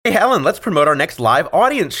Hey, Helen, let's promote our next live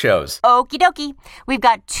audience shows. Okie dokie. We've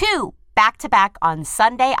got 2 back-to-back on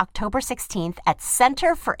Sunday, October 16th at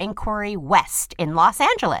Center for Inquiry West in Los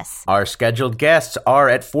Angeles. Our scheduled guests are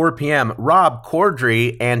at 4 p.m. Rob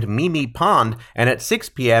Cordry and Mimi Pond, and at 6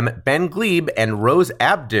 p.m. Ben Glebe and Rose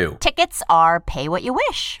Abdu. Tickets are pay what you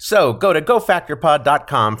wish. So go to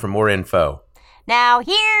gofactorpod.com for more info. Now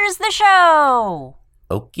here's the show.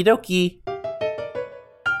 Okie dokie.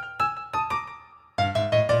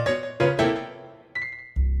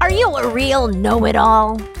 Are you a real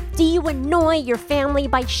know-it-all? Do you annoy your family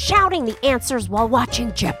by shouting the answers while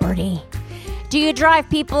watching Jeopardy? Do you drive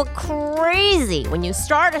people crazy when you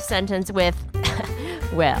start a sentence with,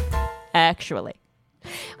 well, actually?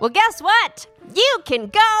 Well, guess what? You can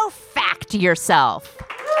go fact yourself.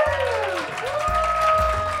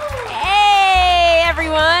 Hey,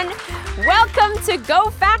 everyone. Welcome to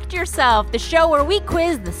Go Fact Yourself, the show where we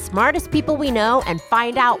quiz the smartest people we know and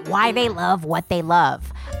find out why they love what they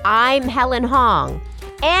love. I'm Helen Hong.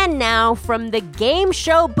 And now from the Game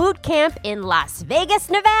Show Boot Camp in Las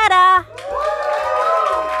Vegas, Nevada,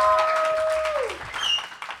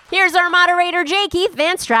 here's our moderator, J. Keith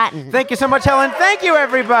Van Straten. Thank you so much, Helen. Thank you,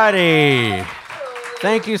 everybody.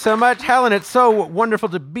 Thank you so much, Helen. It's so wonderful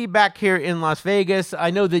to be back here in Las Vegas. I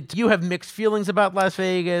know that you have mixed feelings about Las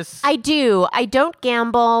Vegas. I do. I don't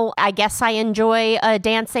gamble. I guess I enjoy a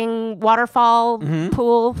dancing waterfall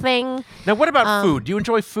pool thing. Now, what about food? Do you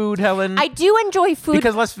enjoy food, Helen? I do enjoy food.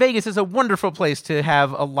 Because Las Vegas is a wonderful place to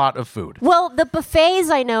have a lot of food. Well, the buffets,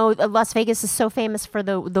 I know Las Vegas is so famous for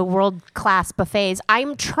the world-class buffets.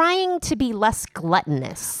 I'm trying to be less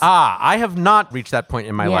gluttonous. I have not reached that point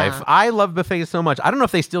in my Yeah. life. I love buffets so much. I don't know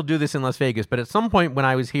if they still do this in Las Vegas, but at some point when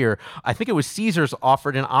I was here, I think it was Caesars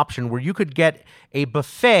offered an option where you could get a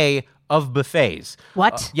buffet of buffets.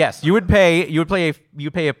 What? Yes, you pay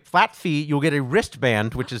a flat fee. You'll get a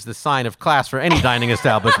wristband, which is the sign of class for any dining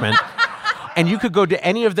establishment. And you could go to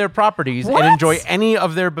any of their properties and enjoy any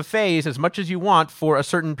of their buffets as much as you want for a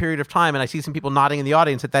certain period of time. And I see some people nodding in the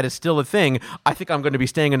audience that is still a thing. I think I'm going to be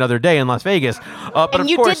staying another day in Las Vegas. But and of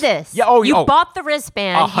you course, did this. Yeah. You bought the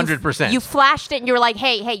wristband. 100%. You flashed it, and you were like,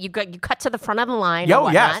 "Hey, you cut to the front of the line." Oh,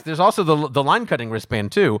 yes. There's also the line cutting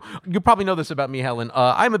wristband too. You probably know this about me, Helen.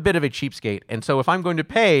 I'm a bit of a cheapskate, and so if I'm going to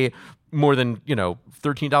pay more than,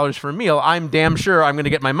 $13 for a meal, I'm damn sure I'm going to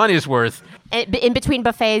get my money's worth. In between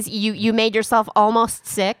buffets, you made yourself almost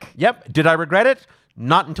sick. Yep. Did I regret it?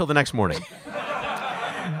 Not until the next morning.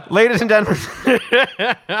 Ladies and gentlemen,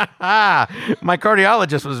 my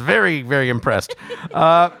cardiologist was very, very impressed.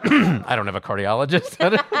 I don't have a cardiologist,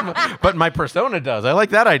 but my persona does. I like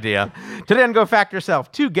that idea. Today on Go Fact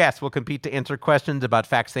Yourself, 2 guests will compete to answer questions about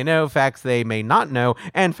facts they know, facts they may not know,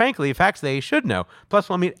 and frankly, facts they should know. Plus,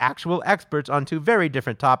 we'll meet actual experts on 2 very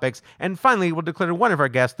different topics. And finally, we'll declare one of our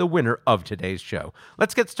guests the winner of today's show.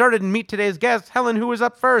 Let's get started and meet today's guest. Helen, who is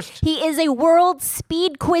up first? He is a world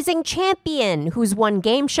speed quizzing champion who's won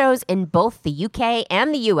game shows in both the UK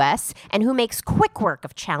and the US, and who makes quick work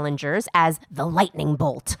of challengers as the lightning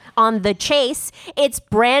bolt. On The Chase, it's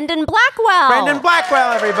Brandon Blackwell. Brandon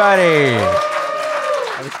Blackwell, everybody.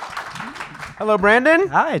 Hello, Brandon.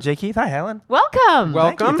 Hi, J. Keith. Hi, Helen. Welcome.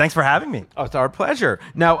 Welcome. Thanks for having me. Oh, it's our pleasure.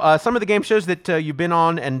 Now, some of the game shows that you've been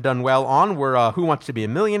on and done well on were Who Wants to Be a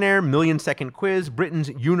Millionaire, Million Second Quiz, Britain's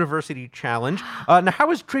University Challenge. Now, how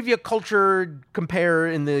does trivia culture compare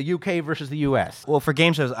in the UK versus the US? Well, for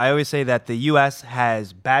game shows, I always say that the US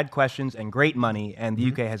has bad questions and great money, and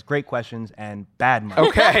the UK has great questions and bad money.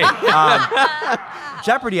 Okay.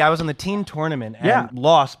 Jeopardy, I was in the teen tournament and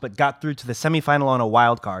lost, but got through to the semifinal on a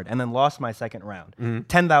wild card, and then lost my second round.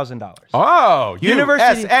 $10,000. Oh,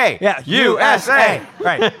 University, USA. Yeah, USA.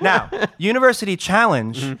 Right. Now, University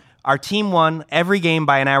Challenge, our team won every game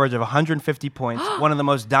by an average of 150 points, one of the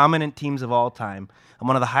most dominant teams of all time. I'm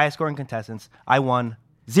one of the highest scoring contestants. I won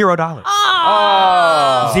 $0.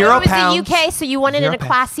 Oh. £0. It was the UK, so you won it in a £0.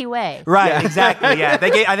 classy way. Right, exactly. Yeah,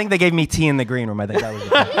 I think they gave me tea in the green room. I think that was it.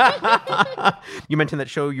 You mentioned that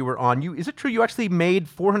show you were on. Is it true you actually made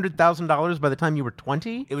 $400,000 by the time you were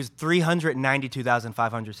 20? It was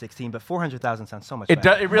 392,516, but 400,000 sounds so much It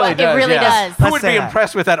better. It really does. It really does. Who Let's would say be that.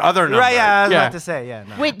 impressed with that other number? Right, yeah, I was about to say, yeah.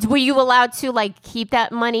 No. Wait, were you allowed to keep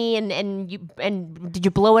that money and did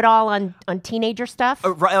you blow it all on teenager stuff?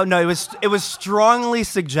 No, it was strongly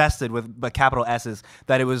suggested with capital S's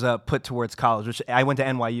that it was put towards college, which I went to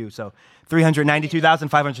NYU, so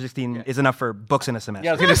 $392,516 is enough for books in a semester.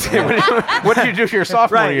 Yeah, I was going to say, what did you do for your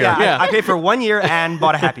sophomore year? Yeah. I paid for 1 year and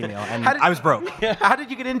bought a Happy Meal, and I was broke. How did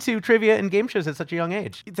you get into trivia and game shows at such a young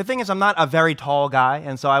age? The thing is, I'm not a very tall guy,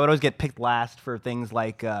 and so I would always get picked last for things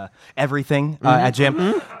like everything at gym.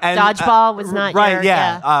 And, Dodgeball was not right. your...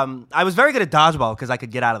 I was very good at dodgeball because I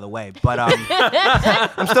could get out of the way, but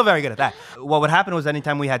I'm still very good at that. What would happen was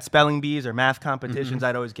anytime we had spelling bees or math competitions,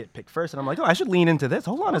 I'd always get picked first, and I'm like, oh, I should lean into this.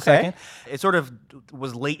 Hold on a second. It sort of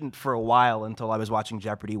was latent for a while until I was watching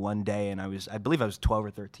Jeopardy one day, and I believe I was 12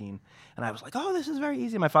 or 13, and I was like, oh, this is very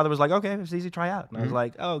easy. My father was like, okay, it's easy, try out. And I was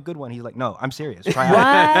like, oh, good one. He's like, no, I'm serious, try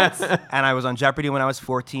out. What? And I was on Jeopardy when I was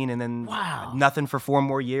 14, and then nothing for 4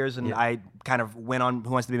 more years, and I kind of went on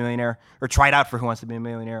Who Wants to Be a Millionaire, or tried out for Who Wants to Be a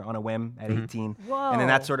Millionaire on a whim at 18. Whoa. And then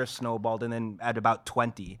that sort of snowballed, and then at about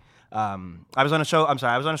 20, I was on a show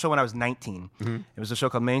when I was 19. It was a show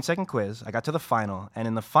called Million Second Quiz. I got to the final, and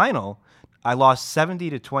in the final, I lost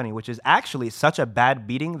 70-20, which is actually such a bad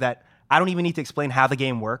beating that I don't even need to explain how the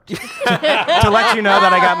game worked to let you know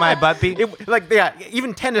that I got my butt beat.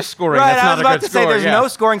 Even tennis scoring, Right, that's I was not a about good to say score. there's no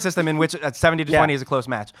scoring system in which 70-20 is a close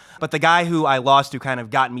match. But the guy who I lost to kind of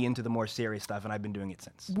got me into the more serious stuff, and I've been doing it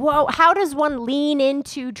since. Whoa, how does one lean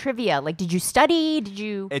into trivia? Like, did you study? Did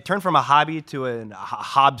you... It turned from a hobby to a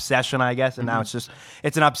hobsession, I guess, and now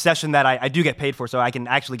it's an obsession that I do get paid for, so I can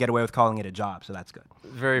actually get away with calling it a job, so that's good.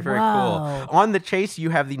 Very, very Whoa. cool. On the chase, you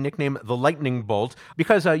have the nickname the Lightning Bolt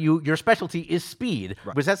because your specialty is speed.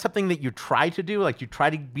 Right. Was that something that you try to do? Like you try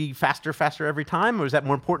to be faster every time, or is that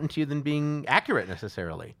more important to you than being accurate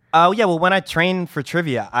necessarily? Well, when I train for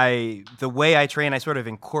trivia, the way I train, I sort of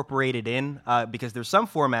incorporate it in because there's some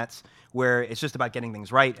formats where it's just about getting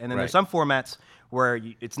things right, and then there's some formats where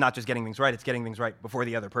it's not just getting things right, it's getting things right before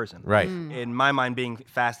the other person. Right. In my mind, being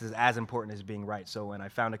fast is as important as being right. So when I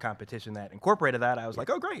found a competition that incorporated that, I was like,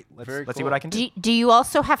 oh, great. Let's see what I can do. Do you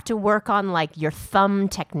also have to work on like your thumb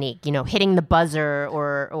technique, hitting the buzzer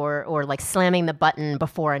or like slamming the button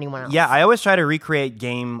before anyone else? Yeah, I always try to recreate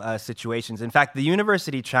game situations. In fact, the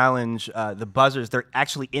University Challenge, the buzzers, they're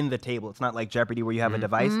actually in the table. It's not like Jeopardy where you have a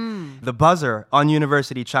device. The buzzer on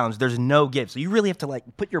University Challenge, there's no give. So you really have to like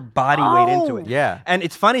put your body weight into it. Yeah. And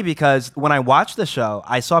it's funny because when I watched the show,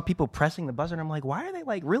 I saw people pressing the buzzer, and I'm like, why are they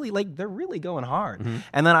like really like they're really going hard?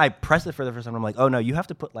 And then I pressed it for the first time. And I'm like, oh no, you have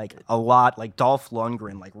to put like a lot, like Dolph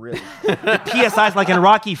Lundgren, like really. The PSI's like in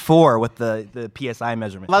Rocky IV with the PSI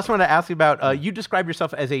measurement. Last one to ask you about, you describe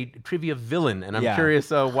yourself as a trivia villain, and I'm curious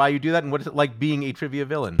why you do that, and what is it like being a trivia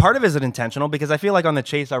villain? Part of it is intentional because I feel like on the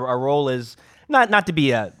chase, our role is not to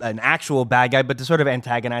be an actual bad guy, but to sort of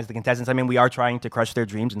antagonize the contestants. I mean, we are trying to crush their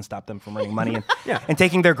dreams and stop them from earning money and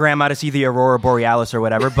taking their grandma to see the Aurora Borealis or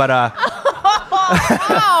whatever. But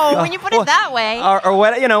when you put it that way, or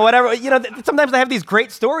whatever. Sometimes I have these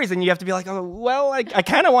great stories, and you have to be like, oh, well, I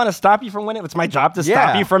kind of want to stop you from winning. It's my job to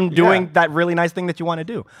stop you from doing that really nice thing that you want to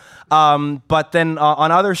do. But then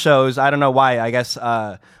on other shows, I don't know why. I guess.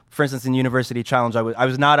 For instance, in University Challenge, I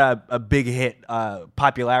was not a big hit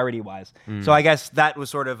popularity-wise. So I guess that was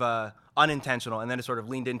sort of unintentional, and then it sort of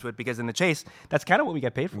leaned into it because in the chase, that's kind of what we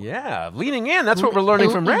get paid for. Yeah, leaning in. That's what we're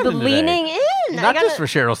learning from Brandon today. Leaning in. Not just for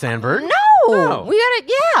Sheryl Sandberg. No. We got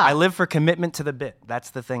it, I live for commitment to the bit. That's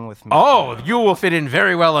the thing with me. Oh, you will fit in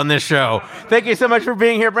very well on this show. Thank you so much for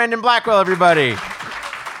being here, Brandon Blackwell, everybody.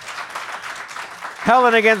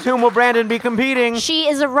 Helen, against whom will Brandon be competing? She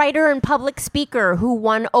is a writer and public speaker who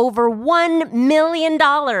won over $1 million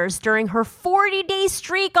during her 40-day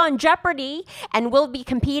streak on Jeopardy and will be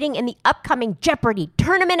competing in the upcoming Jeopardy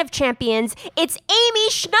Tournament of Champions. It's Amy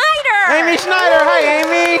Schneider! Amy Schneider! Hi,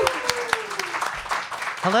 Amy!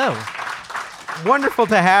 Hello. Wonderful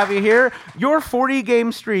to have you here. Your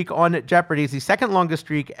 40-game streak on Jeopardy is the second longest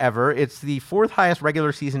streak ever. It's the fourth highest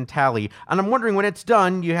regular season tally. And I'm wondering, when it's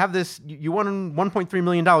done, you won $1.3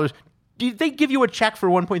 million. Did they give you a check for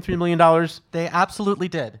 $1.3 million? They absolutely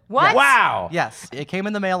did. What? Wow. Yes. It came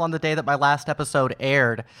in the mail on the day that my last episode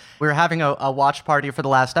aired. We were having a watch party for the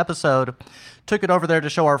last episode. Took it over there to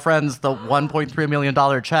show our friends the $1.3 million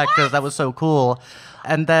check because that was so cool.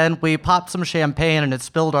 And then we popped some champagne and it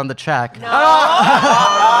spilled on the check. No. But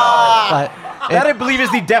that, I believe,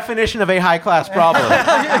 is the definition of a high-class problem.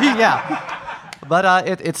 yeah. But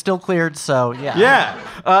it's still cleared, so yeah.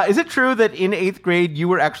 Yeah. Is it true that in 8th grade you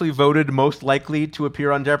were actually voted most likely to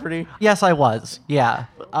appear on Jeopardy? Yes, I was. Yeah.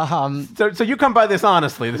 So you come by this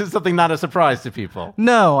honestly. This is something not a surprise to people.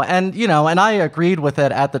 No, and I agreed with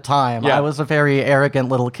it at the time. Yeah. I was a very arrogant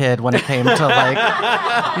little kid when it came to knowledge.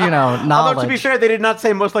 Although to be fair, they did not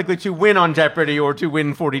say most likely to win on Jeopardy or to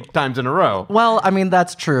win 40 times in a row. Well, I mean,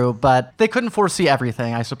 that's true, but they couldn't foresee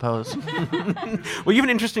everything, I suppose. Well, you have an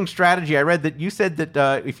interesting strategy. I read that you said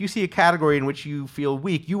that if you see a category in which you feel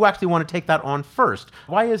weak, you actually want to take that on first.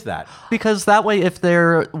 Why is that? Because that way, if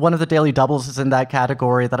one of the daily doubles is in that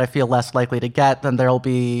category that I feel less likely to get, then there'll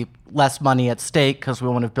be less money at stake because we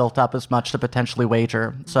won't have built up as much to potentially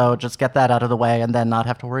wager. So just get that out of the way and then not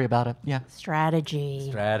have to worry about it. Yeah. Strategy,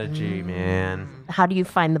 man. How do you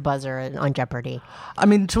find the buzzer on Jeopardy? I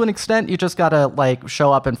mean, to an extent, you just gotta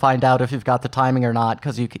show up and find out if you've got the timing or not,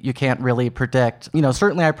 because you can't really predict.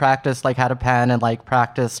 Certainly I practiced had a pen and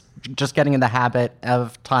practiced just getting in the habit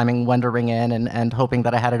of timing when to ring in and hoping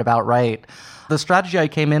that I had it about right. The strategy I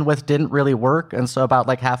came in with didn't really work, and so about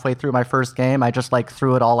halfway through my first game, I just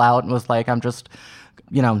threw it all out and was I'm just,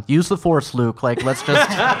 use the force, Luke. Let's just.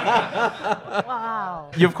 Wow.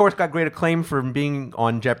 You of course got great acclaim for being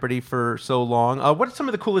on Jeopardy for so long. What are some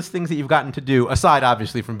of the coolest things that you've gotten to do, aside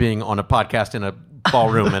obviously from being on a podcast in a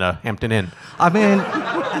ballroom in a Hampton Inn? I mean,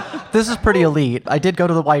 this is pretty elite. I did go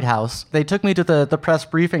to the White House. They took me to the press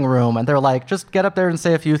briefing room, and they're like, just get up there and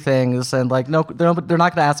say a few things. And no, they're not going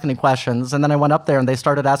to ask any questions. And then I went up there, and they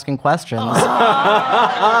started asking questions.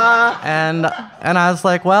 and I was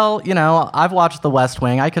like, well, I've watched The West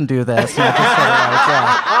Wing. I can do this. And I just sort of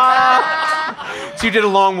yeah. So you did a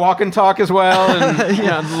long walk and talk as well,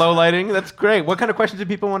 and low lighting. That's great. What kind of questions do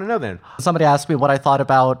people want to know then? Somebody asked me what I thought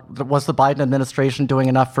about, was the Biden administration doing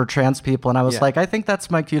enough for trans people? And I was I think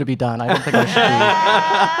that's my cue to be done. I don't think I should be.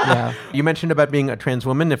 Yeah. You mentioned about being a trans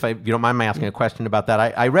woman. If you don't mind my asking a question about that,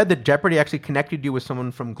 I read that Jeopardy actually connected you with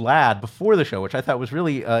someone from GLAAD before the show, which I thought was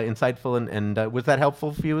really insightful. And was that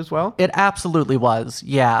helpful for you as well? It absolutely was.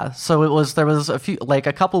 Yeah. So there was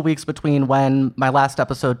a couple weeks between when my last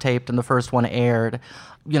episode taped and the first one aired.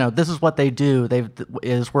 This is what they do.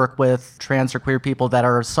 Is work with trans or queer people that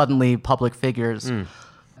are suddenly public figures.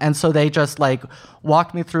 And so they just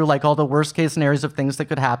walked me through all the worst case scenarios of things that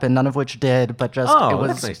could happen, none of which did, but just it was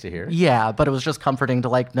that's nice to hear. Yeah, but it was just comforting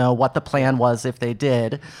to know what the plan was if they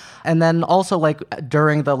did. And then also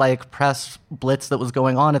during the press blitz that was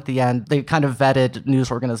going on at the end, they kind of vetted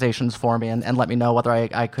news organizations for me and let me know whether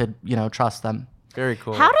I could, trust them. Very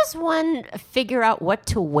cool. How does one figure out what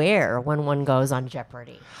to wear when one goes on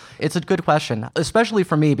Jeopardy? It's a good question, especially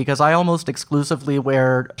for me, because I almost exclusively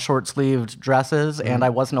wear short-sleeved dresses, and I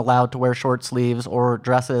wasn't allowed to wear short sleeves or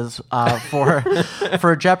dresses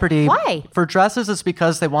for Jeopardy. Why? For dresses, it's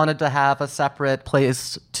because they wanted to have a separate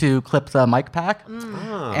place to clip the mic pack,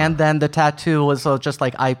 and then the tattoo was just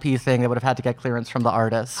IP thing. They would have had to get clearance from the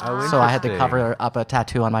artist, so I had to cover up a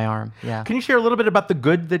tattoo on my arm. Yeah. Can you share a little bit about the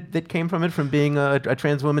good that came from it, from being a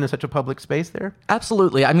trans woman in such a public space there?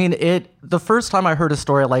 Absolutely. I mean, the first time I heard a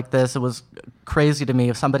story like this, it was crazy to me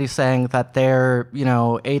of somebody saying that their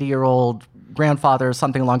 80-year-old grandfather,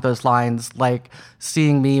 something along those lines,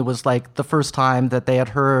 seeing me was the first time that they had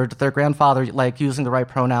heard their grandfather using the right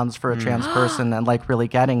pronouns for a trans person and really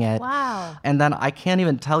getting it. Wow. And then I can't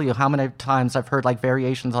even tell you how many times I've heard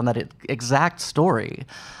variations on that exact story.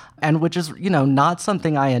 And which is, not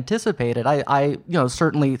something I anticipated. I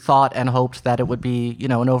certainly thought and hoped that it would be,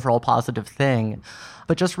 an overall positive thing.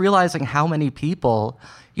 But just realizing how many people,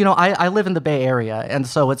 I live in the Bay Area, and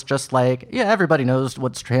so it's just everybody knows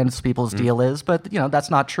what trans people's deal is, but,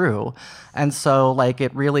 that's not true. And so,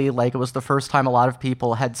 it really, it was the first time a lot of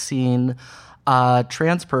people had seen a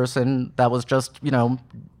trans person that was just,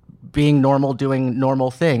 being normal, doing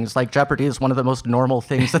normal things. Jeopardy is one of the most normal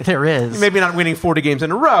things that there is. Maybe not winning 40 games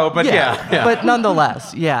in a row, but yeah. But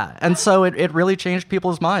nonetheless, yeah. And so it really changed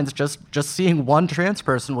people's minds. Just seeing one trans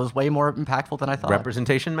person was way more impactful than I thought.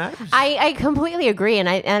 Representation matters. I completely agree, and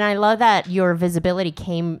I love that your visibility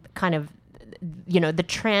came kind of, your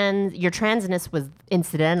transness was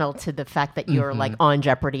incidental to the fact that you're on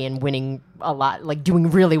Jeopardy and winning a lot,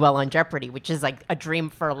 doing really well on Jeopardy, which is a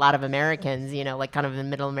dream for a lot of Americans, kind of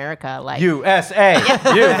in middle America. USA.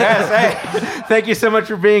 USA. Thank you so much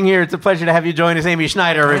for being here. It's a pleasure to have you join us, Amy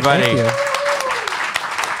Schneider, everybody. Thank you.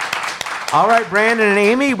 All right, Brandon and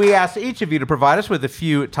Amy, we asked each of you to provide us with a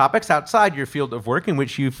few topics outside your field of work in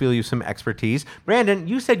which you feel you some expertise. Brandon,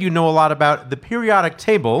 you said you know a lot about the periodic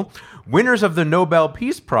table, winners of the Nobel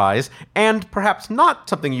Peace Prize, and perhaps not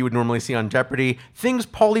something you would normally see on Jeopardy, things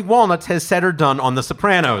Paulie Walnuts has said or done on The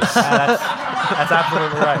Sopranos. That's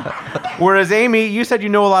absolutely right. Whereas, Amy, you said you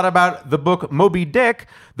know a lot about the book Moby Dick,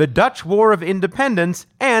 the Dutch War of Independence,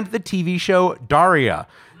 and the TV show Daria.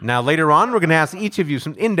 Now, later on, we're going to ask each of you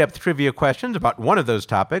some in-depth trivia questions about one of those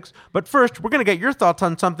topics. But first, we're going to get your thoughts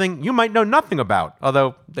on something you might know nothing about,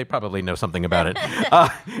 although they probably know something about it.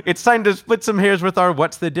 It's time to split some hairs with our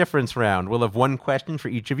What's the Difference round. We'll have one question for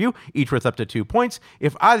each of you, each worth up to 2 points.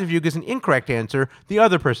 If either of you gives an incorrect answer, the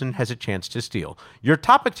other person has a chance to steal. Your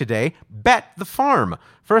topic today, Bet the Farm.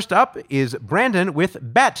 First up is Brandon with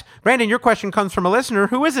Bet. Brandon, your question comes from a listener.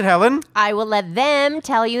 Who is it, Helen? I will let them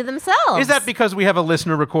tell you themselves. Is that because we have a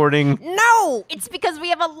listener recording? No, it's because we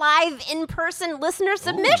have a live in-person listener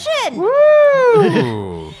submission.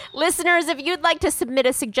 Woo! Listeners, if you'd like to submit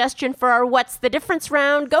a suggestion for our What's the Difference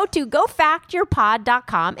round, go to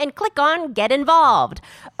gofactyourpod.com and click on Get Involved.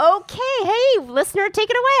 Okay, hey, listener, take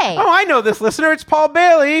it away. Oh, I know this listener. It's Paul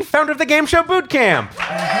Bailey, founder of the Game Show Boot Camp.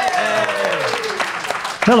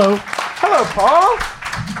 Hello. Hello, Paul.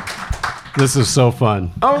 This is so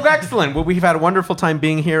fun. Oh, excellent. Well, we've had a wonderful time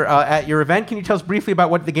being here at your event. Can you tell us briefly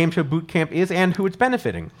about what the Game Show Boot Camp is and who it's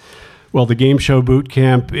benefiting? Well, the Game Show Boot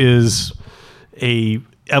Camp is a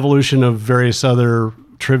evolution of various other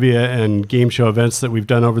trivia and game show events that we've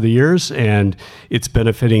done over the years, and it's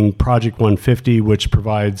benefiting Project 150, which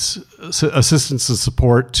provides assistance and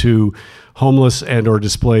support to homeless and or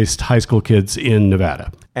displaced high school kids in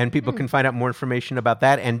Nevada. And people can find out more information about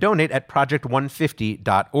that and donate at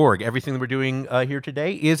project150.org. Everything that we're doing here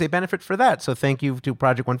today is a benefit for that. So thank you to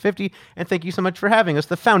Project 150, and thank you so much for having us,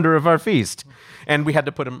 the founder of our feast. And we had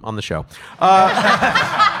to put him on the show.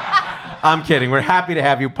 I'm kidding. We're happy to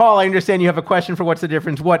have you. Paul, I understand you have a question for What's the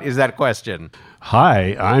Difference. What is that question?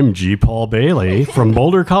 Hi, I'm G. Paul Bailey from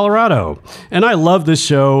Boulder, Colorado. And I love this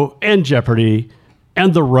show and Jeopardy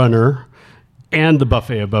and The Runner and the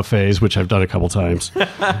Buffet of Buffets, which I've done a couple times.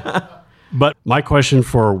 But my question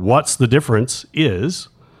for What's the Difference is,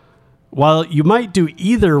 while you might do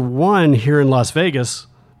either one here in Las Vegas,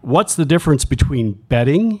 what's the difference between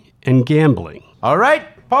betting and gambling? All right,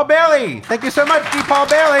 Paul Bailey. Thank you so much, G. Paul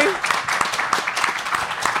Bailey.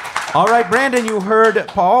 All right, Brandon, you heard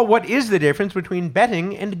Paul. What is the difference between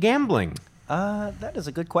betting and gambling? That is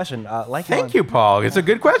a good question. Thank you, Paul. It's a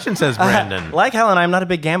good question, says Brandon. Like Helen, I'm not a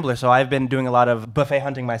big gambler, so I've been doing a lot of buffet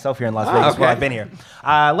hunting myself here in Las Vegas while I've been here.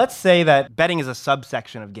 Let's say that betting is a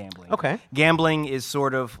subsection of gambling. Okay. Gambling is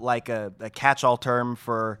sort of like a catch-all term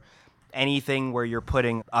for anything where you're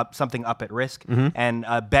putting something up at risk, and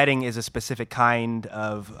betting is a specific kind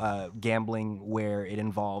of gambling where it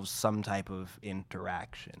involves some type of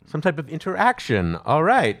interaction. Some type of interaction. All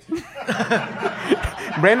right.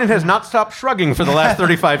 Brandon has not stopped shrugging for the last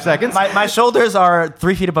 35 seconds. My shoulders are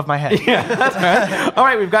 3 feet above my head. Yeah, that's right. All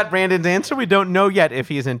right, we've got Brandon's answer. We don't know yet if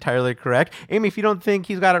he is entirely correct. Amy, if you don't think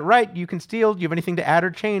he's got it right, you can steal. Do you have anything to add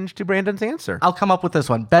or change to Brandon's answer? I'll come up with this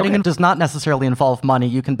one. Betting does not necessarily involve money.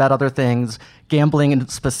 You can bet other things. Gambling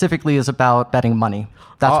specifically is about betting money.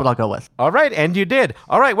 That's what I'll go with. All right, and you did.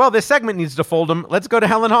 All right, well, this segment needs to fold them. Let's go to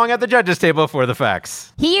Helen Hong at the judges' table for the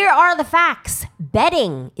facts. Here are the facts.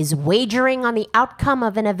 Betting is wagering on the outcome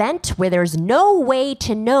of an event where there's no way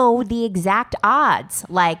to know the exact odds.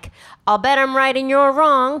 Like, I'll bet I'm right and you're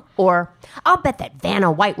wrong. Or, I'll bet that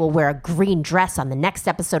Vanna White will wear a green dress on the next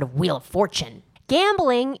episode of Wheel of Fortune.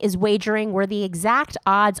 Gambling is wagering where the exact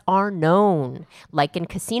odds are known, like in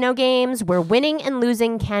casino games where winning and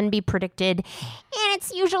losing can be predicted, and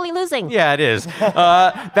it's usually losing. Yeah, it is.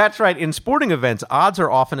 That's right. In sporting events, odds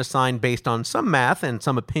are often assigned based on some math and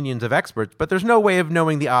some opinions of experts, but there's no way of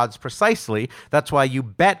knowing the odds precisely. That's why you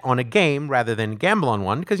bet on a game rather than gamble on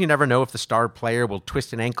one, because you never know if the star player will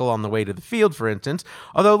twist an ankle on the way to the field, for instance.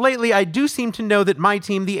 Although lately, I do seem to know that my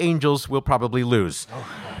team, the Angels, will probably lose.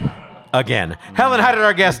 Again. Helen, how did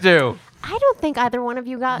our guest do? I don't think either one of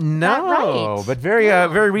you got that right. No, but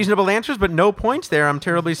very reasonable answers, but no points there. I'm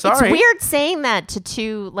terribly sorry. It's weird saying that to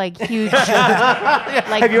two huge,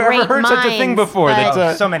 Have you ever heard such a thing before?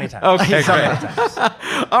 So many times. Okay,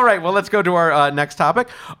 great. All right, well, let's go to our next topic.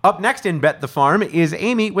 Up next in Bet the Farm is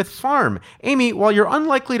Amy with Farm. Amy, while you're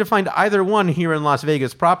unlikely to find either one here in Las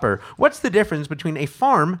Vegas proper, what's the difference between a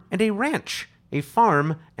farm and a ranch? A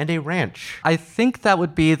farm and a ranch. I think that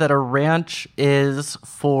would be that a ranch is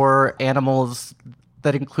for animals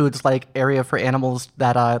that includes like area for animals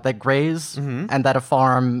that graze, and that a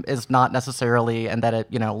farm is not necessarily, and that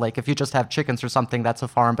it, like if you just have chickens or something, that's a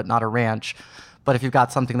farm but not a ranch. But if you've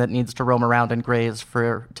got something that needs to roam around and graze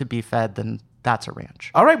to be fed, then that's a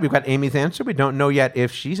ranch. All right, we've got Amy's answer. We don't know yet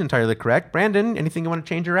if she's entirely correct. Brandon, anything you want to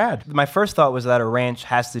change or add? My first thought was that a ranch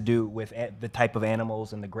has to do with the type of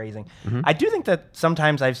animals and the grazing. I do think that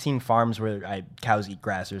sometimes I've seen farms where cows eat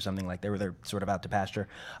grass or something like that, where they're sort of out to pasture.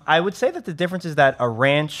 I would say that the difference is that a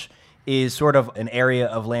ranch is sort of an area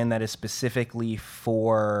of land that is specifically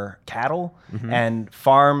for cattle, and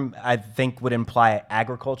farm, I think, would imply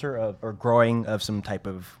agriculture or growing of some type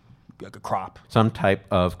of crop. Some type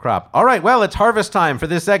of crop. All right, well, it's harvest time for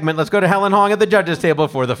this segment. Let's go to Helen Hong at the judges' table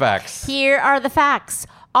for the facts. Here are the facts.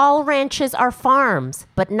 All ranches are farms,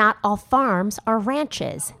 but not all farms are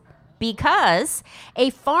ranches. Because a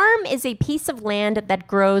farm is a piece of land that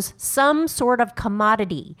grows some sort of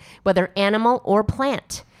commodity, whether animal or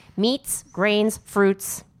plant. Meats, grains,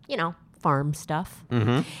 fruits, farm stuff.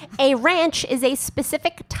 A ranch is a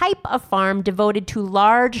specific type of farm devoted to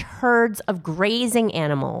large herds of grazing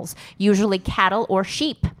animals, usually cattle or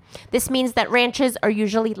sheep. This means that ranches are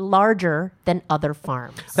usually larger than other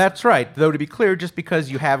farms. That's right. Though, to be clear, just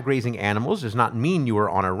because you have grazing animals does not mean you are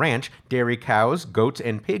on a ranch. Dairy cows, goats,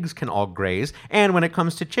 and pigs can all graze. And when it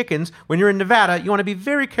comes to chickens, when you're in Nevada, you want to be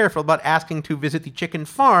very careful about asking to visit the chicken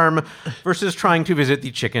farm versus trying to visit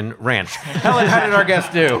the chicken ranch. Helen, how did our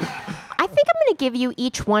guests do? I think I'm going to give you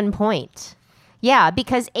each 1 point. Yeah,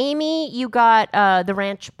 because Amy, you got the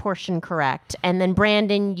ranch portion correct. And then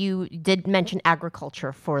Brandon, you did mention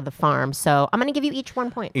agriculture for the farm. So I'm going to give you each 1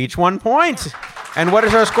 point. Each 1 point. And what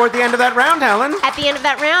is our score at the end of that round, Helen? At the end of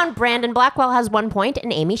that round, Brandon Blackwell has 1 point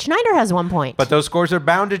and Amy Schneider has 1 point. But those scores are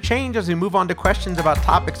bound to change as we move on to questions about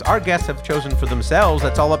topics our guests have chosen for themselves.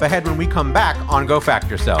 That's all up ahead when we come back on Go Fact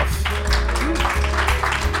Yourself.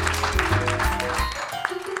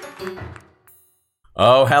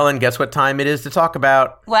 Oh, Helen, guess what time it is to talk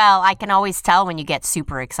about? Well, I can always tell when you get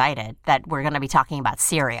super excited that we're going to be talking about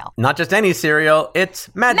cereal. Not just any cereal, it's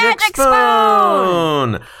Magic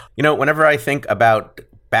Spoon! Whenever I think about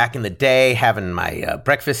back in the day, having my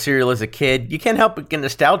breakfast cereal as a kid, you can't help but get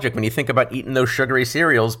nostalgic when you think about eating those sugary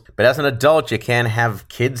cereals. But as an adult, you can't have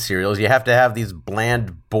kid cereals. You have to have these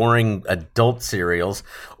bland, boring adult cereals.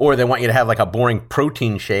 Or they want you to have like a boring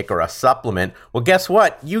protein shake or a supplement. Well, guess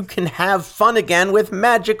what? You can have fun again with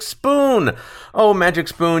Magic Spoon. Oh, Magic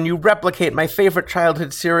Spoon, you replicate my favorite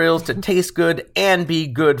childhood cereals to taste good and be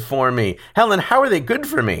good for me. Helen, how are they good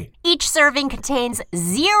for me? Each serving contains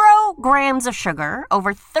 0 grams of sugar,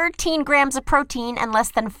 over 13 grams of protein, and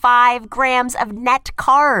less than 5 grams of net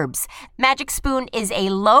carbs. Magic Spoon is a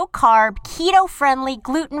low-carb, keto-friendly,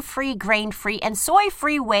 gluten-free, grain-free, and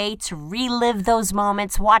soy-free way to relive those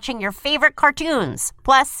moments watching your favorite cartoons.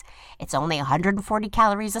 Plus, it's only 140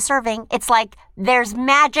 calories a serving. It's like there's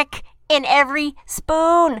magic in every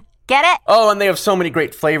spoon. Get it? Oh, and they have so many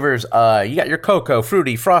great flavors. You got your cocoa,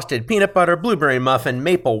 fruity, frosted, peanut butter, blueberry muffin,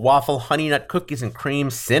 maple, waffle, honey nut cookies and cream,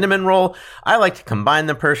 cinnamon roll. I like to combine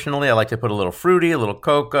them personally. I like to put a little fruity, a little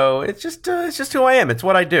cocoa. It's just who I am. It's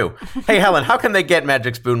what I do. Hey, Helen, how can they get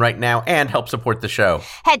Magic Spoon right now and help support the show?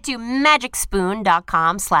 Head to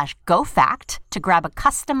magicspoon.com/GoFact to grab a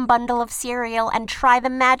custom bundle of cereal and try the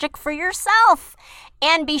magic for yourself.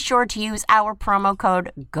 And be sure to use our promo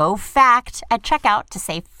code GOFACT at checkout to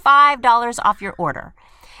save $5 off your order.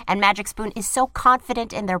 And Magic Spoon is so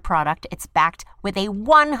confident in their product, it's backed with a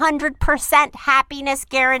 100% happiness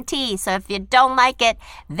guarantee. So if you don't like it,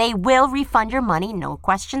 they will refund your money, no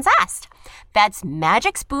questions asked. That's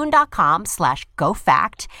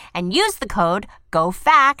magicspoon.com/GoFact and use the code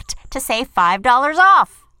GOFACT to save $5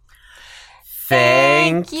 off.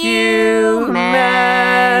 Thank you,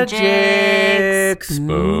 Magic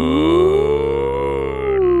Spoon.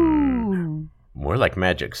 More like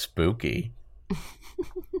Magic Spooky.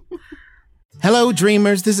 Hello,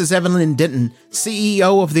 dreamers. This is Evelyn Denton,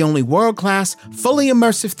 CEO of the only world-class, fully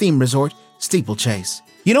immersive theme resort, Steeplechase.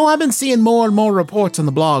 I've been seeing more and more reports on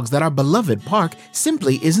the blogs that our beloved park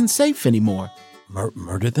simply isn't safe anymore.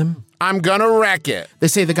 Murder them? I'm gonna wreck it. They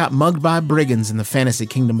say they got mugged by brigands in the fantasy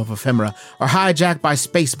kingdom of ephemera, or hijacked by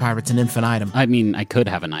space pirates in infinitum. I mean, I could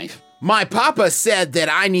have a knife. My papa said that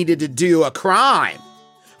I needed to do a crime.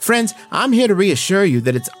 Friends, I'm here to reassure you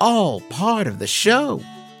that it's all part of the show.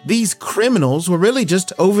 These criminals were really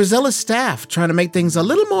just overzealous staff trying to make things a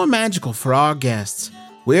little more magical for our guests.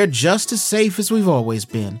 We're just as safe as we've always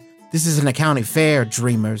been. This isn't a county fair,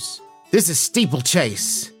 dreamers. This is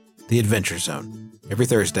Steeplechase. The Adventure Zone, every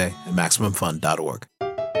Thursday at MaximumFun.org.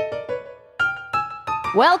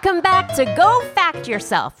 Welcome back to Go Fact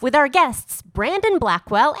Yourself with our guests, Brandon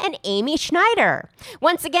Blackwell and Amy Schneider.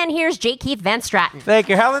 Once again, here's J. Keith Van Stratten. Thank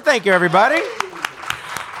you, Helen. Thank you, everybody.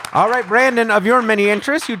 All right, Brandon, of your many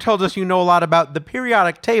interests, you told us you know a lot about the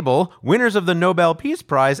periodic table, winners of the Nobel Peace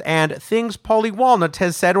Prize, and things Paulie Walnuts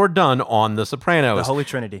has said or done on The Sopranos. The Holy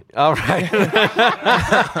Trinity. All right.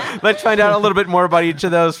 Let's find out a little bit more about each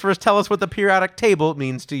of those. First, tell us what the periodic table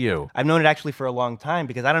means to you. I've known it actually for a long time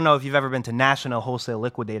because I don't know if you've ever been to National Wholesale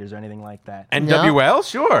Liquidators or anything like that. NWL?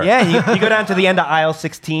 Sure. Yeah, you go down to the end of aisle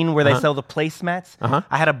 16 where they sell the placemats.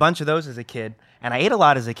 I had a bunch of those as a kid. And I ate a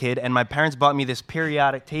lot as a kid, and my parents bought me this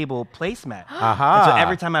periodic table placemat. And so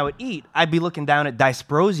every time I would eat, I'd be looking down at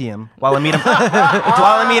dysprosium while I'm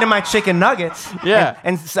eating my chicken nuggets. Yeah.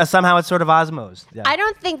 And somehow it's sort of osmosed. Yeah. I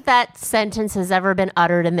don't think that sentence has ever been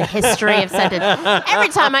uttered in the history of sentence. Every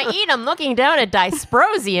time I eat, I'm looking down at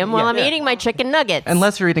dysprosium while I'm eating my chicken nuggets.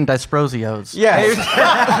 Unless you're eating dysprosios. Yeah.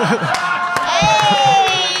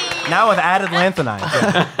 Now with added lanthanide.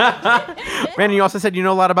 Brandon, you also said you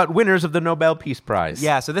know a lot about winners of the Nobel Peace Prize.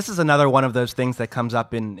 Yeah, so this is another one of those things that comes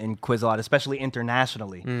up in quiz a lot, especially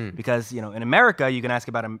internationally. Because, in America, you can ask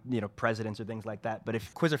about, presidents or things like that. But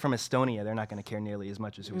if quiz are from Estonia, they're not going to care nearly as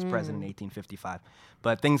much as who was president in 1855.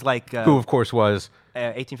 But things like... who, of course, was...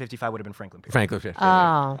 1855 would have been Franklin Pierce. Franklin Pierce.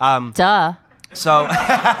 Duh. So...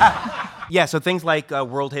 Yeah, so things like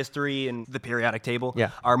world history and the periodic table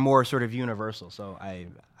are more sort of universal. So I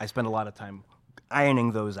spend a lot of time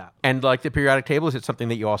ironing those out. And like the periodic table, is it something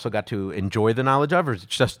that you also got to enjoy the knowledge of, or is it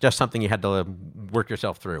just something you had to work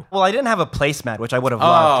yourself through? Well, I didn't have a placemat, which I would have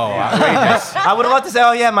loved. I would have loved to say,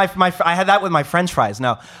 oh yeah, I had that with my French fries.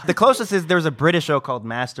 No, the closest is there's a British show called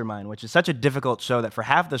Mastermind, which is such a difficult show that for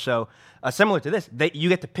half the show, similar to this, you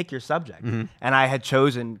get to pick your subject. And I had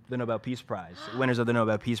chosen the Nobel Peace Prize, winners of the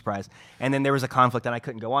Nobel Peace Prize. And then there was a conflict and I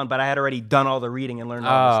couldn't go on, but I had already done all the reading and learned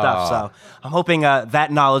all the stuff. So I'm hoping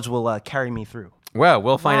that knowledge will carry me through. Well,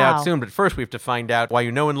 we'll find out soon, but first we have to find out why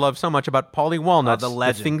you know and love so much about Paulie Walnuts, the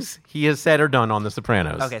legend. the things he has said or done on The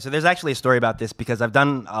Sopranos. Okay, so there's actually a story about this because I've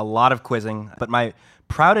done a lot of quizzing, but my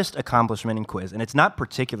proudest accomplishment in quiz, and it's not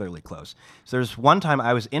particularly close. So there's one time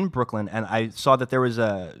I was in Brooklyn, and I saw that there was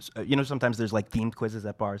sometimes there's like themed quizzes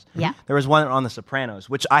at bars. Yeah. There was one on The Sopranos,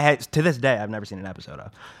 which I had, to this day, I've never seen an episode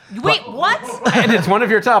of. Wait, what? And it's one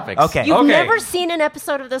of your topics. Okay. You've never seen an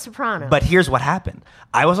episode of The Sopranos. But here's what happened.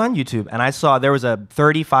 I was on YouTube, and I saw there was a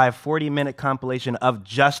 35, 40-minute compilation of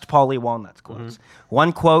just Paulie Walnuts quotes.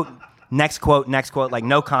 One quote, next quote, like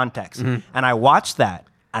no context. And I watched that.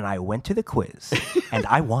 And I went to the quiz, and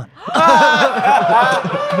I won.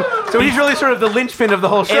 So he's really sort of the linchpin of the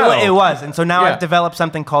whole show. It was. And so now I've developed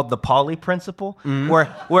something called the Paulie principle,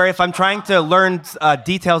 where if I'm trying to learn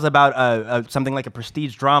details about something like a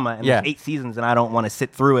prestige drama, and there's 8 seasons, and I don't want to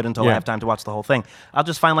sit through it until I have time to watch the whole thing, I'll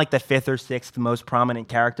just find like the 5th or 6th most prominent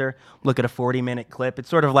character, look at a 40-minute clip. It's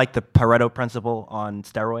sort of like the Pareto principle on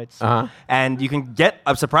steroids. And you can get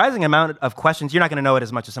a surprising amount of questions. You're not going to know it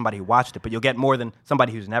as much as somebody who watched it, but you'll get more than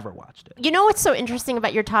somebody who's never watched it. You know what's so interesting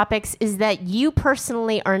about your topics is that you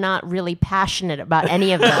personally are not really passionate about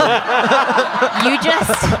any of them. You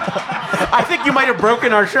just... I think you might have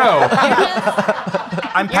broken our show.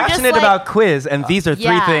 I'm passionate about quiz, and these are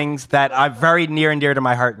 3 things that are very near and dear to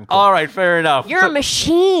my heart. In quiz. All right, fair enough. You're a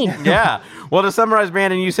machine. Yeah. Well, to summarize,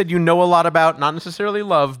 Brandon, you said you know a lot about, not necessarily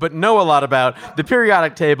love, but know a lot about the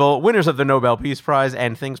periodic table, winners of the Nobel Peace Prize,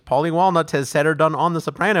 and things Paulie Walnuts has said or done on The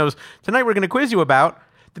Sopranos. Tonight we're going to quiz you about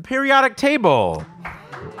the periodic table.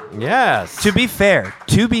 Yes. To be fair,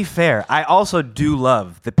 I also do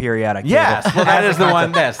love the periodic table. Yes, well, that is the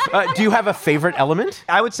one. Yes. Do you have a favorite element?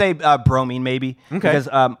 I would say bromine, maybe. Okay. Because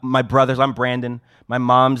my brothers, I'm Brandon. My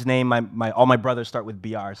mom's name, all my brothers start with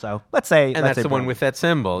BR. So let's say. And that's the one with that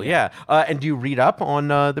symbol. Yeah. And do you read up on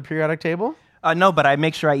the periodic table? No, but I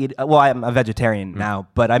make sure I eat. Well, I'm a vegetarian now,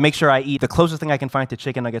 but I make sure I eat the closest thing I can find to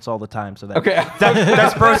chicken nuggets all the time, so that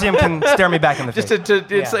dysprosium can stare me back in the face.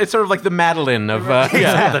 It's sort of like the Madeline of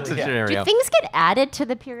that scenario. Do things get added to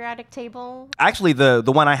the periodic table? Actually, the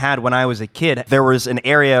one I had when I was a kid, there was an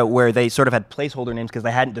area where they sort of had placeholder names because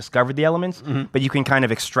they hadn't discovered the elements, but you can kind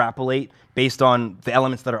of extrapolate based on the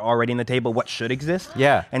elements that are already in the table, what should exist.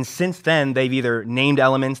 Yeah. And since then, they've either named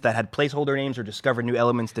elements that had placeholder names or discovered new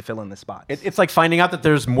elements to fill in the spots. It's like finding out that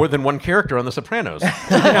there's more than one character on The Sopranos.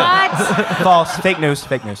 What? False. Fake news.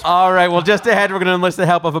 All right, well, just ahead, we're going to enlist the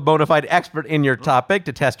help of a bona fide expert in your topic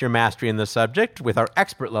to test your mastery in the subject with our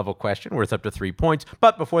expert level question worth up to 3 points.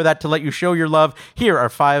 But before that, to let you show your love, here are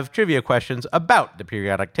 5 trivia questions about the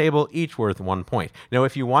periodic table, each worth 1 point. Now,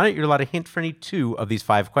 if you want it, you're allowed a hint for any 2 of these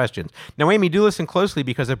 5 questions. Now, Amy, do listen closely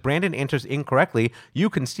because if Brandon answers incorrectly, you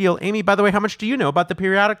can steal. Amy, by the way, how much do you know about the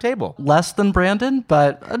periodic table? Less than Brandon,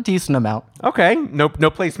 but a decent amount. Okay. No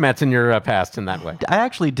placemats in your past in that way. I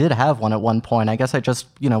actually did have one at one point. I guess I just,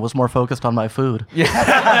 was more focused on my food.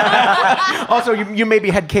 Also, you maybe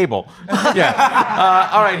had cable. Yeah.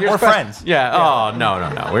 All right. Here's friends. Yeah. Oh,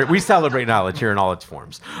 no. We celebrate knowledge here in all its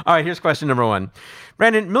forms. All right. Here's question number 1.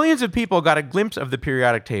 Brandon, millions of people got a glimpse of the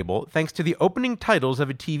periodic table thanks to the opening titles of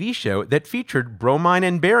a TV show that featured bromine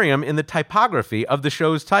and barium in the typography of the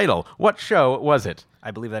show's title. What show was it? I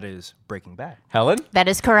believe that is Breaking Bad. Helen? That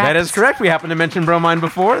is correct. That is correct. We happened to mention bromine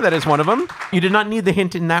before. That is one of them. You did not need the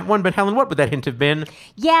hint in that one, but Helen, what would that hint have been?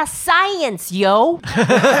 Yeah, science, yo.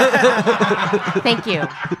 Thank you.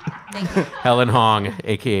 Helen Hong,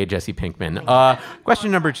 a.k.a. Jesse Pinkman. Question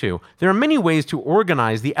number 2. There are many ways to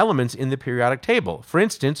organize the elements in the periodic table. For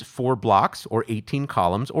instance, 4 blocks, or 18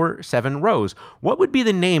 columns, or 7 rows. What would be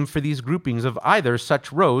the name for these groupings of either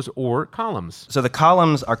such rows or columns? So the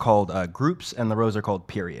columns are called groups, and the rows are called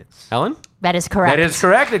periods. Helen? That is correct. That is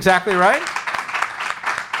correct. Exactly right.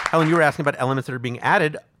 Helen, you were asking about elements that are being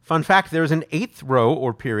added. Fun fact, there is an 8th row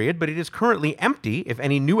or period, but it is currently empty. If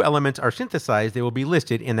any new elements are synthesized, they will be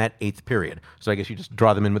listed in that 8th period. So I guess you just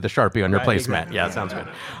draw them in with a Sharpie on your placemat. Exactly. Yeah, sounds good.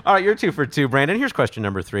 All right, you're 2 for 2, Brandon. Here's question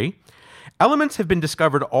number 3. Elements have been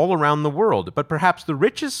discovered all around the world, but perhaps the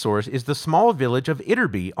richest source is the small village of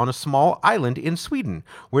Ytterby on a small island in Sweden,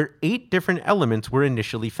 where 8 different elements were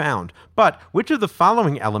initially found. But which of the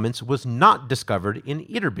following elements was not discovered in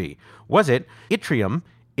Ytterby? Was it yttrium,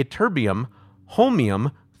 ytterbium,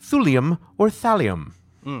 holmium, thulium, or thallium?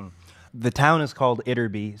 The town is called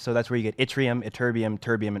Ytterby, so that's where you get yttrium, ytterbium,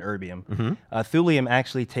 terbium, and erbium. Thulium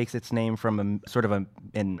actually takes its name from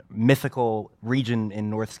a mythical region in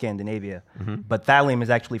North Scandinavia, but thallium is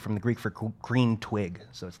actually from the Greek for green twig,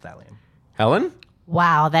 so it's thallium. Helen?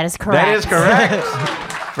 Wow, that is correct. That is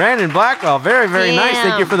correct. Brandon Blackwell, very, very nice.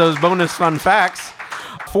 Thank you for those bonus fun facts.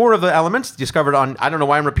 4 of the elements discovered on, I don't know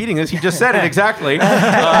why I'm repeating this, you just said it exactly.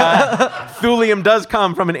 Thulium does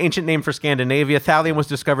come from an ancient name for Scandinavia. Thallium was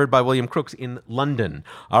discovered by William Crookes in London.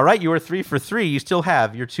 All right, you are 3 for 3. You still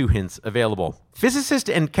have your 2 hints available. Physicist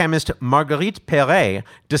and chemist Marguerite Perret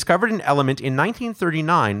discovered an element in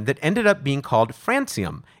 1939 that ended up being called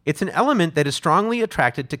francium. It's an element that is strongly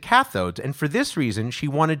attracted to cathodes, and for this reason, she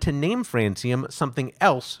wanted to name francium something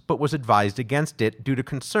else, but was advised against it due to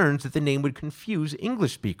concerns that the name would confuse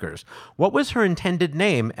English speakers. What was her intended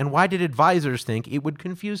name, and why did advisors think it would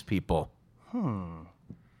confuse people?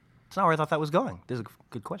 That's not where I thought that was going. This is a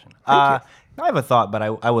good question. I have a thought, but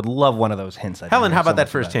I would love one of those hints. Helen, how about that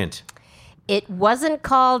first hint? It wasn't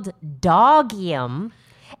called dogium,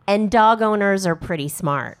 and dog owners are pretty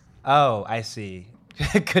smart. Oh, I see.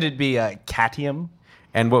 Could it be catium?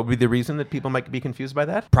 And what would be the reason that people might be confused by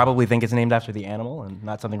that? Probably think it's named after the animal and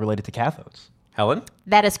not something related to cathodes. Helen?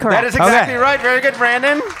 That is correct. That is exactly right. Very good,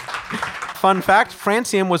 Brandon. Fun fact,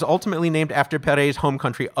 francium was ultimately named after Perret's home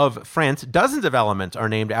country of France. Dozens of elements are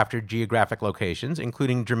named after geographic locations,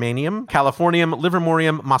 including germanium, californium,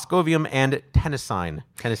 livermorium, moscovium, and tennessine.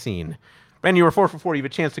 Brandon, you were 4 for 4. You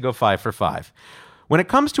have a chance to go 5 for 5. When it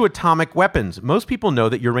comes to atomic weapons, most people know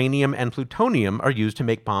that uranium and plutonium are used to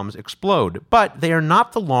make bombs explode, but they are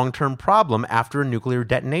not the long-term problem after a nuclear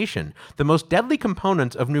detonation. The most deadly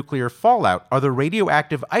components of nuclear fallout are the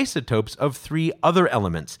radioactive isotopes of 3 other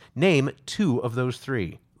elements. Name 2 of those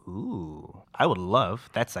 3. Ooh, I would love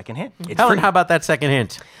that second hint. Helen, how about that second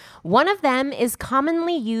hint? One of them is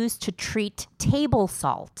commonly used to treat table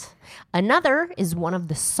salt. Another is one of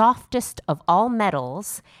the softest of all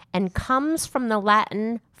metals and comes from the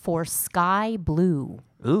Latin for sky blue.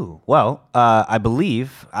 Ooh, well, I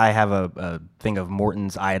believe I have a thing of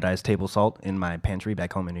Morton's iodized table salt in my pantry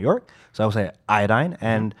back home in New York. So I will say iodine,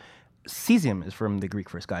 and cesium is from the Greek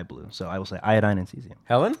for sky blue. So I will say iodine and cesium.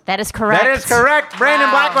 Helen? That is correct. That is correct.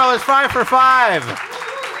 Brandon Blackwell is 5 for 5.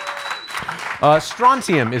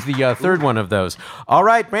 Strontium is the third one of those. All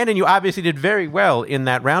right, Brandon, you obviously did very well in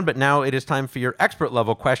that round, but now it is time for your expert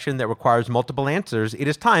level question that requires multiple answers. It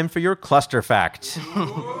is time for your cluster fact.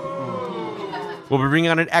 We'll be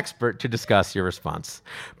bringing on an expert to discuss your response.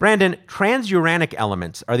 Brandon, transuranic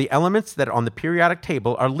elements are the elements that on the periodic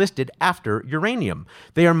table are listed after uranium.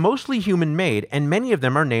 They are mostly human-made, and many of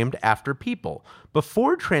them are named after people.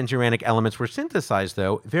 Before transuranic elements were synthesized,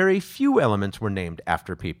 though, very few elements were named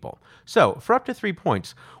after people. So, for up to 3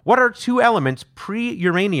 points, what are 2 elements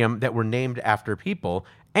pre-uranium that were named after people?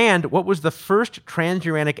 And what was the first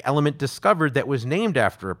transuranic element discovered that was named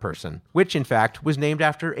after a person, which, in fact, was named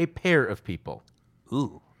after a pair of people?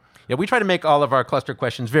 Ooh. Yeah, we try to make all of our cluster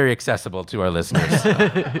questions very accessible to our listeners.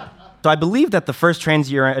 So I believe that the first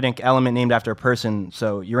transuranic element named after a person,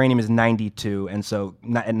 so uranium is 92, and so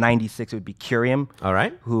at 96 it would be curium. All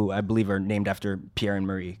right. Who I believe are named after Pierre and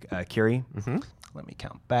Marie Curie. Mm-hmm. Let me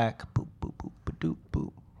count back. Boop, boop, boop, ba-doop,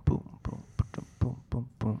 boop, boom, boom, ba-doop, boom, boom,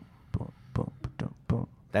 boom, boom, boom, ba-doop, boom.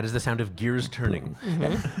 That is the sound of gears turning.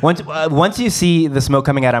 Mm-hmm. Once you see the smoke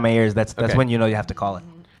coming out of my ears, that's when you know you have to call it.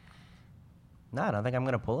 No, I don't think I'm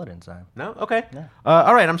going to pull it inside. No? Okay. No.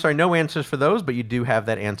 All right, I'm sorry, no answers for those, but you do have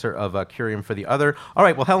that answer of curium for the other. All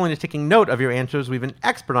right, well, Helen is taking note of your answers. We have an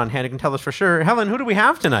expert on hand who can tell us for sure. Helen, who do we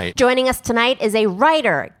have tonight? Joining us tonight is a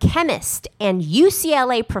writer, chemist, and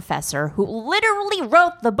UCLA professor who literally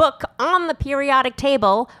wrote the book on the periodic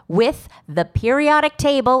table with the periodic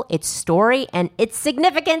table, its story, and its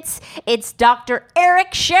significance. It's Dr.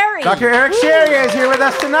 Eric Sherry. Dr. Eric Sherry is here with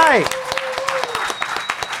us tonight.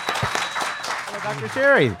 Dr.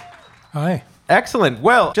 Sherry. Hi. Excellent.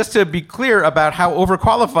 Well, just to be clear about how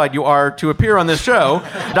overqualified you are to appear on this show,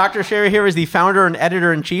 Dr. Sherry here is the founder and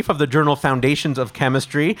editor-in-chief of the journal Foundations of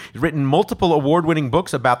Chemistry. He's written multiple award-winning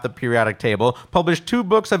books about the periodic table, published 2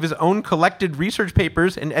 books of his own collected research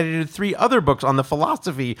papers, and edited 3 other books on the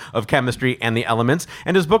philosophy of chemistry and the elements.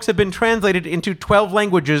 And his books have been translated into 12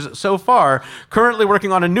 languages so far, currently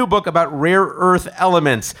working on a new book about rare earth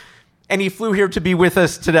elements. And he flew here to be with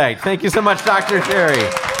us today. Thank you so much, Dr. Sherry.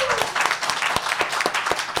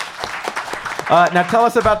 Now tell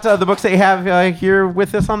us about the books that you have here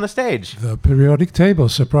with us on the stage. The periodic table,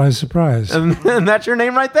 surprise, surprise. And that's your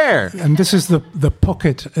name right there. And this is the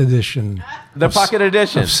pocket edition. The pocket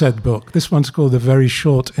edition. Of said book. This one's called The Very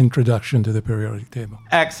Short Introduction to the Periodic Table.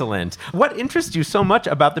 Excellent. What interests you so much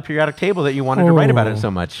about the periodic table that you wanted to write about it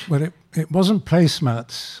so much? Well, it wasn't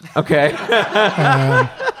placemats. Okay.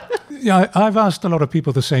 Yeah, I've asked a lot of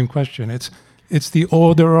people the same question. It's the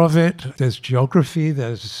order of it. There's geography.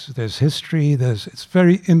 There's history. It's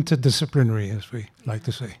very interdisciplinary, as we like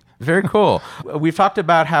to say. Very cool. We've talked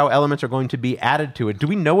about how elements are going to be added to it. Do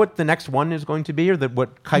we know what the next one is going to be, or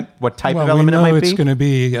what type of element it might be? We know it's going to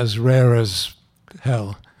be as rare as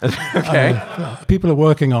hell. Okay. People are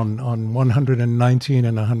working on 119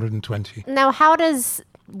 and 120. Now, how does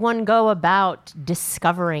one go about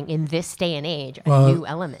discovering in this day and age a new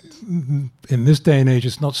element? In this day and age,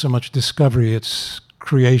 it's not so much discovery, it's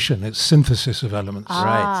creation, it's synthesis of elements.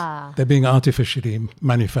 Right. They're being artificially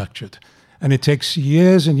manufactured. And it takes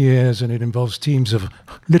years and years, and it involves teams of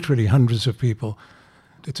literally hundreds of people.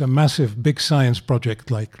 It's a massive, big science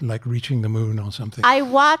project like reaching the moon or something. I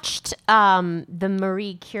watched the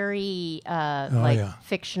Marie Curie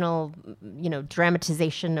fictional,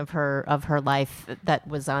 dramatization of her life that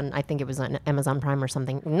was on, I think it was on Amazon Prime or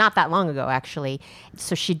something, not that long ago actually.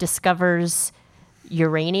 So she discovers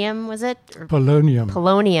uranium, was it? Or polonium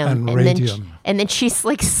and radium. And then she's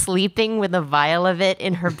like sleeping with a vial of it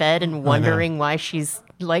in her bed and wondering why she's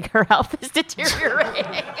like her health is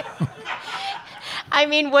deteriorating. I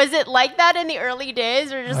mean, was it like that in the early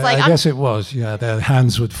days, or just I guess it was. Yeah, their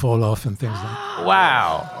hands would fall off and things like that.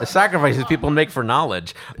 Wow, the sacrifices people make for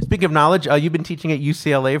knowledge. Speaking of knowledge, you've been teaching at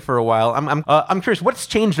UCLA for a while. I'm curious, what's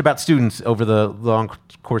changed about students over the long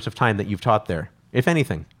course of time that you've taught there, if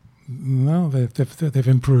anything? No, they've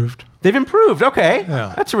improved. They've improved. Okay,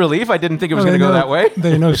 yeah. That's a relief. I didn't think it was going to go that way.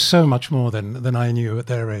 They know so much more than I knew at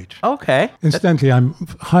their age. Okay. Incidentally, I'm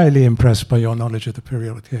highly impressed by your knowledge of the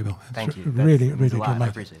periodic table. Thank you. Really dramatic. I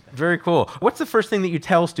appreciate that. Very cool. What's the first thing that you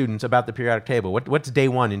tell students about the periodic table? What's day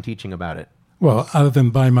one in teaching about it? Well, other than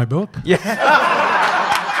buy my book. Yeah.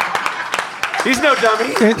 He's no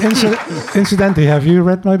dummy. Incidentally, have you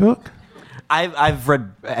read my book? I've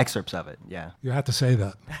read excerpts of it, yeah. You had to say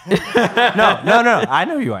that. No. I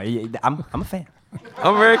know you are. I'm a fan.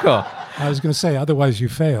 Oh, very cool. I was going to say, otherwise you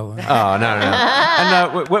fail. Oh, no.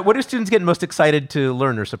 And what do students get most excited to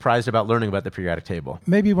learn or surprised about learning about the periodic table?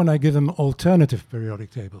 Maybe when I give them alternative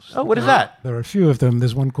periodic tables. Oh, what is that? There are a few of them.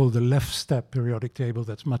 There's one called the left-step periodic table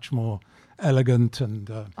that's much more elegant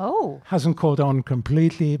and hasn't caught on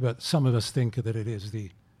completely, but some of us think that it is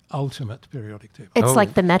the ultimate periodic table. It's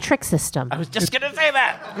like the metric system. I was just going to say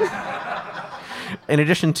that. In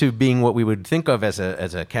addition to being what we would think of as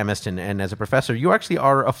a chemist and as a professor, you actually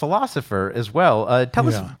are a philosopher as well. Tell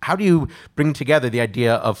us, how do you bring together the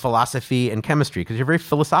idea of philosophy and chemistry? Because you're very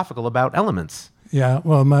philosophical about elements. Yeah,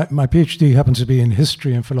 well, my PhD happens to be in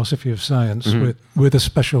history and philosophy of science with a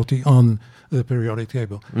specialty on the periodic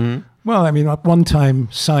table. Mm-hmm. Well, I mean, at one time,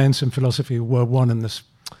 science and philosophy were one and the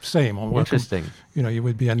same. Interesting. You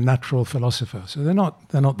would be a natural philosopher. So they're not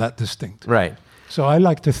that distinct. Right. So I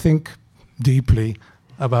like to think deeply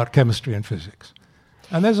about chemistry and physics.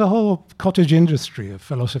 And there's a whole cottage industry of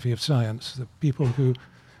philosophy of science, the people who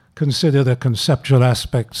consider the conceptual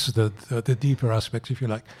aspects, the deeper aspects, if you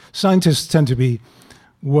like. Scientists tend to be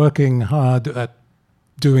working hard at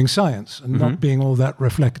doing science and not being all that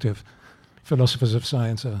reflective. Philosophers of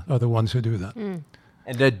science are the ones who do that.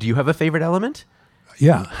 And do you have a favorite element?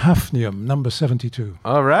 Yeah, hafnium, number 72.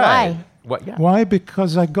 All right. Why? What? Yeah. Why?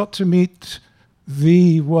 Because I got to meet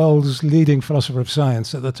the world's leading philosopher of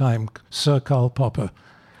science at the time, Sir Karl Popper,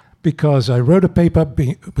 because I wrote a paper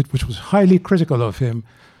which was highly critical of him,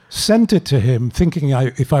 sent it to him, thinking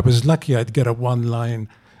if I was lucky, I'd get a one-line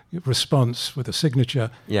response with a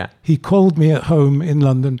signature. Yeah. He called me at home in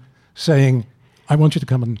London saying, I want you to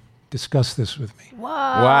come and discuss this with me.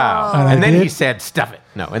 Wow. And And I then he did. said, stuff it.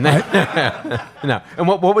 No. And then, no. And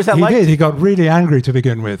what was that He like? did. He got really angry to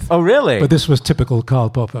begin with. Oh, really? But this was typical Karl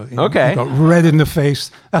Popper. Okay. He got red in the face.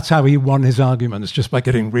 That's how he won his arguments, just by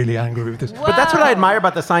getting really angry with this. But that's what I admire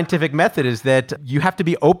about the scientific method is that you have to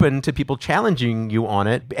be open to people challenging you on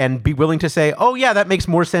it and be willing to say, oh, yeah, that makes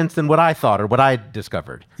more sense than what I thought or what I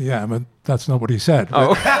discovered. Yeah, but that's not what he said.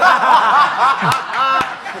 Oh.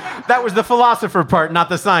 That was the philosopher part, not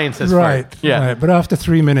the scientist Right. part. Yeah. Right. But after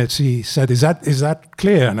 3 minutes, he said, "Is that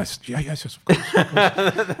clear?" And I said, yes, of course.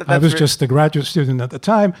 I was just a graduate student at the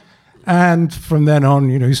time. And from then on,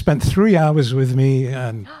 he spent 3 hours with me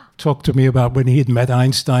and talked to me about when he'd met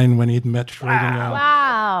Einstein, when he'd met Schrödinger.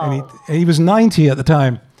 Wow. And he was 90 at the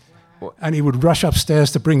time. And he would rush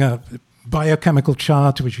upstairs to bring a biochemical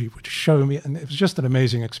chart, which he would show me. And it was just an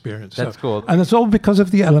amazing experience. That's cool. And it's all because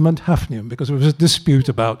of the element hafnium, because there was a dispute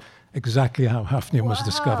about exactly how hafnium was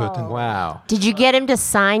discovered. And Wow. Did you get him to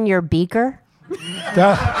sign your beaker?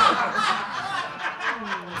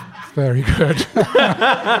 very good.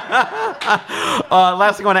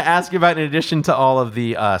 Last thing I want to ask you about, in addition to all of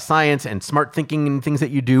the science and smart thinking and things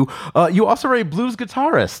that you do, you also are a blues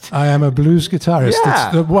guitarist. I am a blues guitarist.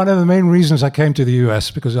 Yeah. It's one of the main reasons I came to the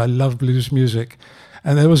US, because I love blues music.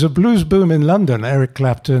 And there was a blues boom in London, Eric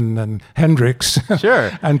Clapton and Hendrix. Sure.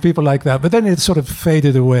 And people like that. But then it sort of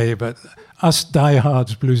faded away. But us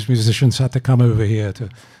diehards blues musicians had to come over here to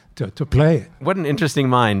play it. What an interesting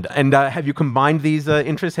mind. And have you combined these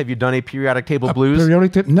interests? Have you done a periodic table blues?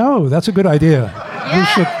 No, that's a good idea. You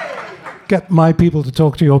should get my people to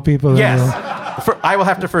talk to your people. Yes. I will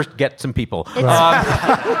have to first get some people.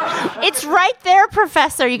 It's right there,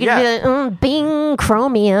 Professor. You can Yeah. do the bing,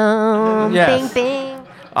 chromium, Yes. bing, bing.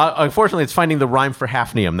 Unfortunately, it's finding the rhyme for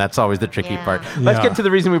hafnium. That's always the tricky Yeah. part. Let's Yeah. get to the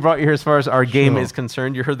reason we brought you here as far as our game Sure. is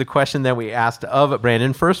concerned. You heard the question that we asked of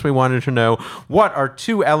Brandon. First, we wanted to know, what are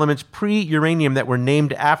two elements pre-uranium that were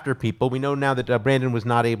named after people? We know now that Brandon was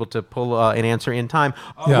not able to pull an answer in time.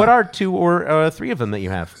 Yeah. What are two or three of them that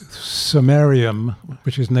you have? Samarium,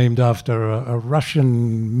 which is named after a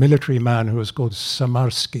Russian military man who was called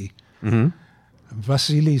Samarsky.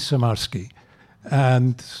 Vasily Samarsky.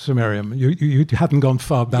 And Sumerium. You hadn't gone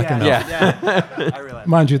far back enough. Yeah. I realize.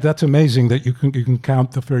 Mind you, that's amazing that you can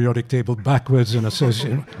count the periodic table backwards and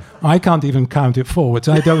associate. I can't even count it forwards.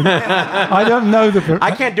 I don't know the. I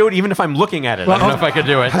can't do it even if I'm looking at it. I don't know if I could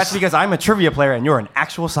do it. That's because I'm a trivia player and you're an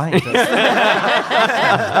actual scientist.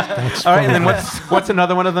 All right, and then what's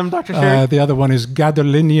another one of them, Dr. Sherry? The other one is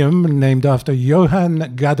gadolinium, named after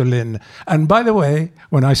Johann Gadolin. And by the way,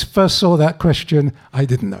 when I first saw that question, I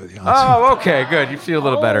didn't know the answer. Oh, okay, good. You feel a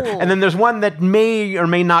little better. And then there's one that may or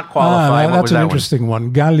may not qualify. What that's was an that interesting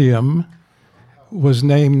one. Gallium was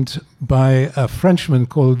named by a Frenchman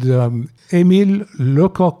called Émile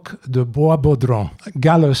Lecoq de Bois-Baudran.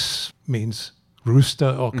 Gallus means rooster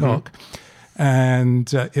or cock.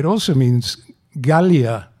 And it also means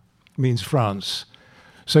Gallia means France.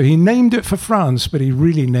 So he named it for France, but he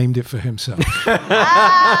really named it for himself.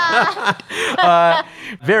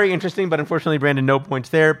 Very interesting, but unfortunately, Brandon, no points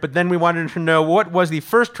there. But then we wanted to know, what was the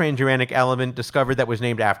first transuranic element discovered that was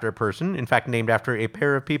named after a person? In fact, named after a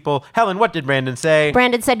pair of people. Helen, what did Brandon say?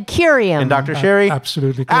 Brandon said curium. And Dr. Sherry?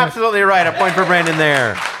 Absolutely correct. Absolutely right. A point for Brandon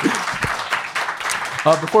there.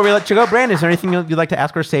 Before we let you go, Brandon, is there anything you'd like to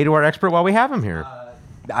ask or say to our expert while we have him here?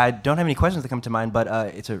 I don't have any questions that come to mind, but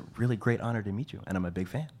it's a really great honor to meet you, and I'm a big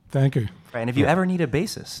fan. Thank you. Right, and if you ever need a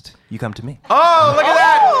bassist, you come to me. Oh, look at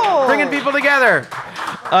that! Bringing people together.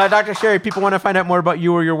 Dr. Sherry, people want to find out more about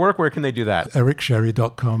you or your work. Where can they do that?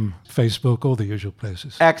 EricSherry.com, Facebook, all the usual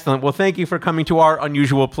places. Excellent. Well, thank you for coming to our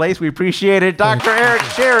unusual place. We appreciate it. Dr. Eric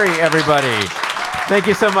Sherry, everybody. Thank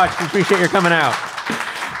you so much. We appreciate your coming out.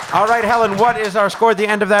 All right, Helen, what is our score at the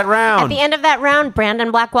end of that round? At the end of that round,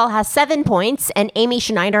 Brandon Blackwell has 7 points, and Amy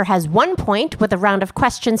Schneider has 1 point, with a round of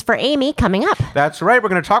questions for Amy coming up. That's right. We're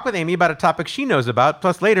going to talk with Amy about a topic she knows about.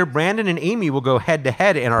 Plus, later, Brandon and Amy will go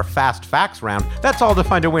head-to-head in our Fast Facts round. That's all to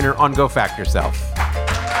find a winner on Go Fact Yourself.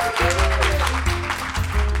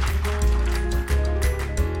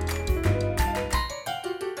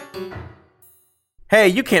 Hey,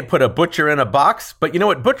 you can't put a butcher in a box, but you know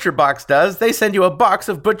what Butcher Box does? They send you a box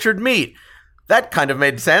of butchered meat. That kind of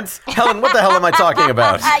made sense. Helen, what the hell am I talking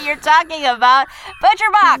about? You're talking about Butcher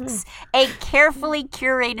Box, a carefully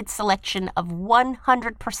curated selection of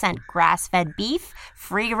 100% grass-fed beef,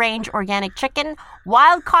 free-range organic chicken,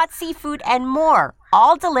 wild-caught seafood, and more,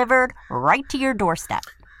 all delivered right to your doorstep.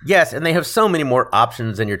 Yes, and they have so many more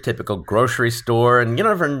options than your typical grocery store, and you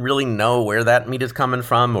never really know where that meat is coming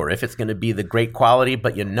from or if it's going to be the great quality,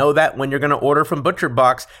 but you know that when you're going to order from Butcher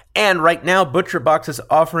Box. And right now, Butcher Box is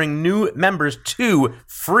offering new members 2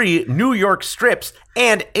 free New York strips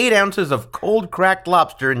and 8 ounces of cold cracked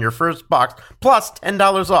lobster in your first box, plus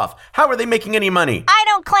 $10 off. How are they making any money? I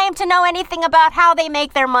don't claim to know anything about how they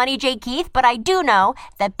make their money, J. Keith, but I do know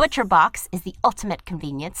that Butcher Box is the ultimate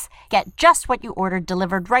convenience. Get just what you ordered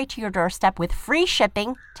delivered right to your doorstep with free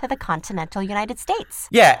shipping to the continental United States.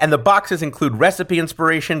 Yeah, and the boxes include recipe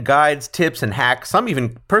inspiration, guides, tips, and hacks, some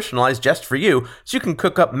even personalized just for you, so you can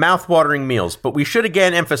cook up mouth-watering meals. But we should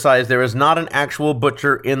again emphasize there is not an actual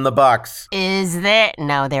butcher in the box. Is there?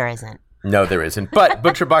 No, there isn't. No, there isn't. But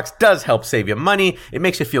Butcher Box does help save you money. It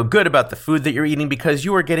makes you feel good about the food that you're eating because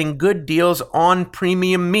you are getting good deals on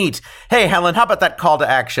premium meat. Hey, Helen, how about that call to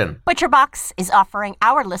action? Butcher Box is offering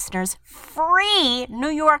our listeners free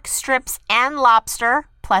New York strips and lobster,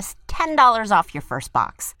 plus $10 off your first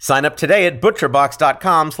box. Sign up today at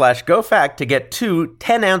butcherbox.com/GoFact to get 2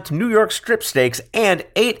 10-ounce New York strip steaks and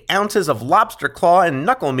 8 ounces of lobster claw and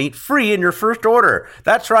knuckle meat free in your first order.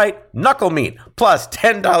 That's right, knuckle meat, plus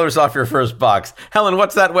 $10 off your first box. Helen,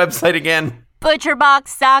 what's that website again?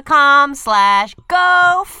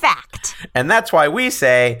 butcherbox.com/GoFact. And that's why we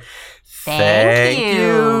say, Thank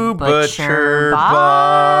you, Butcher Box.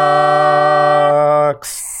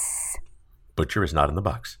 Box. Butcher is not in the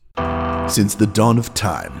box. Since the dawn of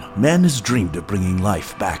time, man has dreamed of bringing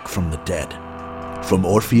life back from the dead. From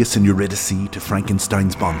Orpheus and Eurydice to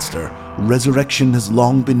Frankenstein's monster, resurrection has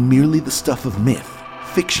long been merely the stuff of myth,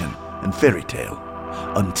 fiction, and fairy tale.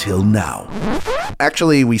 Until now.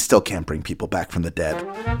 Actually, we still can't bring people back from the dead.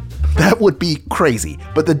 That would be crazy,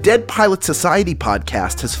 but the Dead Pilot Society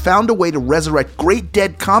podcast has found a way to resurrect great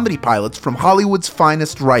dead comedy pilots from Hollywood's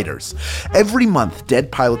finest writers. Every month,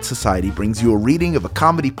 Dead Pilot Society brings you a reading of a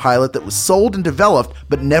comedy pilot that was sold and developed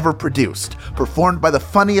but never produced, performed by the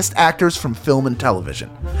funniest actors from film and television.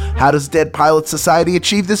 How does Dead Pilot Society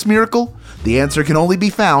achieve this miracle? The answer can only be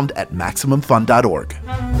found at MaximumFun.org.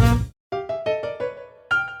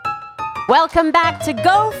 Welcome back to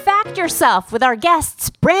Go Fact Yourself with our guests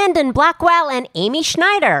Brandon Blackwell and Amy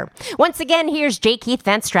Schneider. Once again, here's J. Keith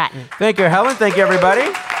Van Stratten. Thank you, Helen. Thank you, everybody.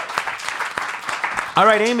 All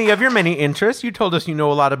right, Amy, of your many interests, you told us you know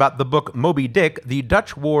a lot about the book Moby Dick, the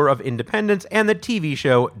Dutch War of Independence, and the TV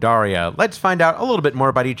show Daria. Let's find out a little bit more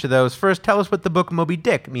about each of those. First, tell us what the book Moby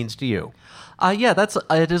Dick means to you.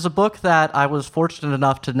 It is a book that I was fortunate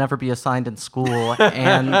enough to never be assigned in school,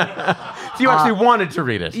 and So you actually wanted to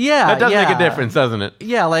read it. Yeah, that does make a difference, doesn't it?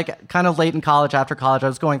 Yeah, like kind of late in college, after college, I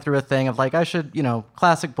was going through a thing of like I should,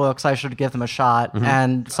 classic books, I should give them a shot,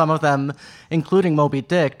 and some of them, including Moby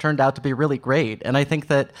Dick, turned out to be really great, and I think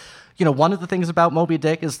that. One of the things about Moby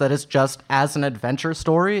Dick is that it's just, as an adventure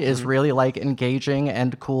story, is really, like, engaging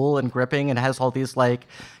and cool and gripping and has all these, like,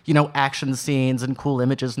 action scenes and cool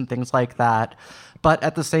images and things like that. But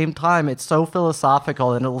at the same time, it's so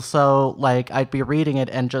philosophical and it'll so, like, I'd be reading it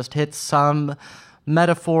and just hit some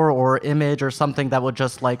metaphor or image or something that would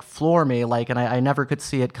just, like, floor me, like, and I never could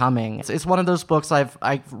see it coming. It's one of those books I've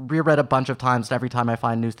reread a bunch of times, and every time I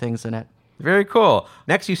find new things in it. Very cool.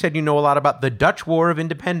 Next, you said you know a lot about the Dutch War of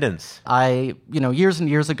Independence. I, years and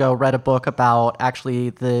years ago, read a book about actually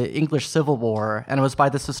the English Civil War, and it was by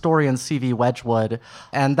this historian C.V. Wedgwood.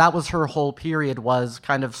 And that was her whole period, was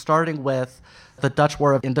kind of starting with the Dutch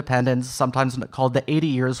War of Independence, sometimes called the 80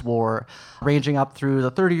 Years' War, ranging up through the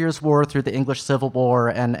 30 Years' War, through the English Civil War,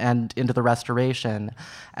 and into the Restoration.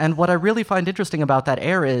 And what I really find interesting about that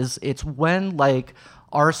era is it's when, like,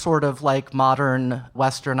 our sort of like modern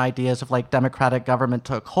Western ideas of like democratic government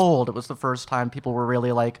took hold. It was the first time people were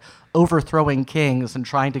really like overthrowing kings and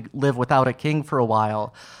trying to live without a king for a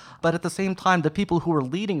while. But at the same time, the people who were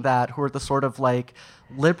leading that, who were the sort of like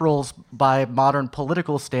liberals by modern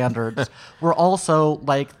political standards, were also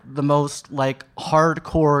like the most like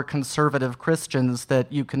hardcore conservative Christians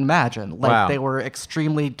that you can imagine. Like Wow. They were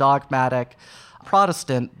extremely dogmatic,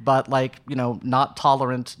 Protestant, but like, not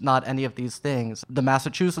tolerant, not any of these things. The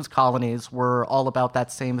Massachusetts colonies were all about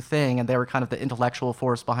that same thing, and they were kind of the intellectual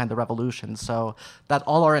force behind the revolution. So that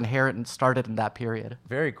all our inheritance started in that period.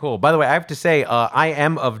 Very cool. By the way, I have to say, I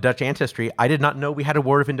am of Dutch ancestry. I did not know we had a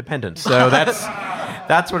War of Independence. So that's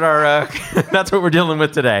That's what our that's what we're dealing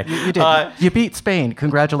with today. You did. You beat Spain.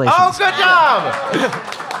 Congratulations. Oh, good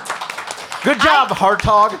job! Good job,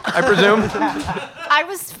 Hartog, I presume. I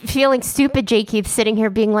was feeling stupid, J. Keith, sitting here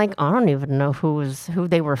being like, I don't even know who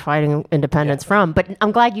they were fighting independence from. But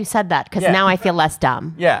I'm glad you said that, because now I feel less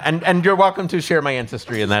dumb. Yeah, and you're welcome to share my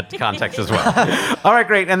ancestry in that context as well. All right,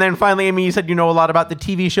 great. And then finally, Amy, you said you know a lot about the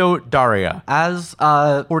TV show Daria. As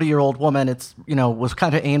a 40-year-old woman, it's, was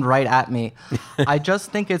kind of aimed right at me. I just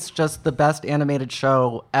think it's just the best animated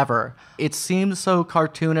show ever. It seems so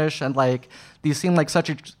cartoonish and these seem like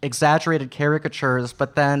such exaggerated caricatures,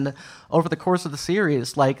 but then over the course of the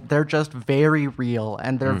series, they're just very real,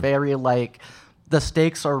 and they're very the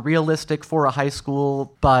stakes are realistic for a high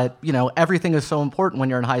school, but everything is so important when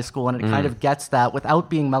you're in high school, and it kind of gets that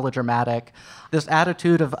without being melodramatic. This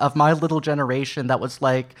attitude of my little generation that was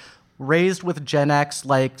raised with Gen X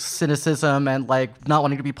cynicism and not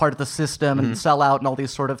wanting to be part of the system and sell out and all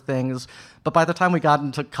these sort of things. But by the time we got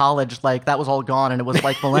into college, that was all gone, and it was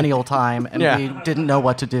millennial time, and we didn't know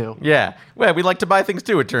what to do. Yeah. Well, we like to buy things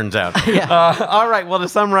too, it turns out. All right. Well, to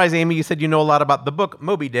summarize, Amy, you said you know a lot about the book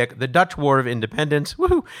Moby Dick, the Dutch War of Independence,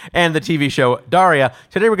 woohoo, and the TV show Daria.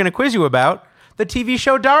 Today we're going to quiz you about the TV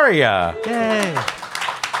show Daria. Yay.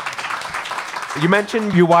 You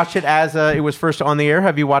mentioned you watched it as it was first on the air.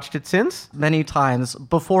 Have you watched it since? Many times.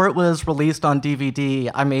 Before it was released on DVD,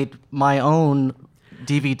 I made my own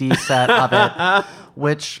DVD set of it,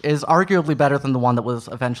 which is arguably better than the one that was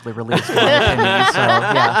eventually released, in my opinion. So,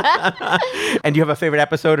 yeah. And do you have a favorite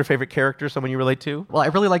episode or favorite character, someone you relate to? Well, I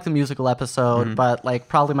really like the musical episode, but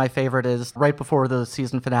probably my favorite is right before the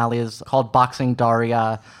season finale, is called Boxing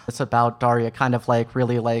Daria. It's about Daria kind of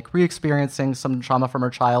really re-experiencing some trauma from her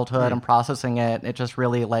childhood and processing it. It just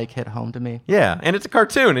really hit home to me. Yeah, and it's a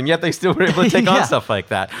cartoon, and yet they still were able to take on stuff like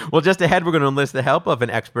that. Well, just ahead, we're going to enlist the help of an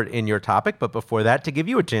expert in your topic, but before that, to give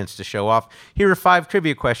you a chance to show off, here are 5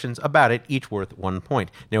 trivia questions about it, each worth 1 point.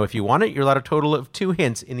 Now, if you want it, you're allowed a total of 2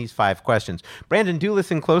 hints in these 5 questions. Brandon, do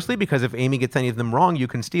listen closely, because if Amy gets any of them wrong, you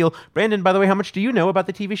can steal. Brandon, by the way, how much do you know about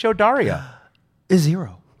the TV show Daria? A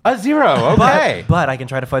 0. A 0, okay. But I can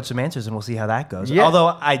try to fudge some answers, and we'll see how that goes. Yeah. Although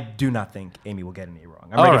I do not think Amy will get any wrong.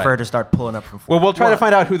 I'm ready for her to start pulling up from 4. Well, we'll try to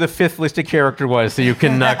find out who the 5th listed character was, so you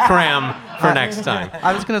can cram for next time.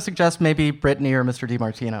 I was going to suggest maybe Brittany or Mr.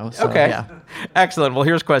 DiMartino. So, okay. Yeah. Excellent. Well,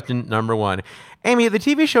 here's question number 1. Amy, the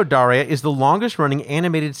TV show Daria is the longest-running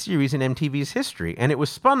animated series in MTV's history, and it was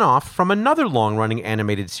spun off from another long-running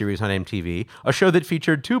animated series on MTV, a show that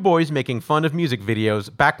featured 2 boys making fun of music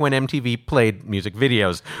videos back when MTV played music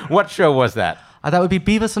videos. What show was that? That would be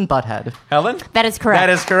Beavis and Butthead. Helen? That is correct. That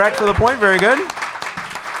is correct for the point. Very good.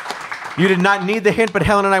 You did not need the hint, but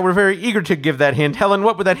Helen and I were very eager to give that hint. Helen,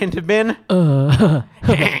 what would that hint have been?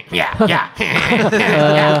 Yeah.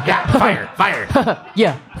 Fire.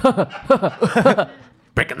 Yeah.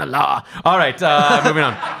 Breaking the law. All right, moving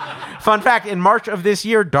on. Fun fact, in March of this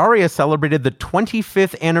year, Daria celebrated the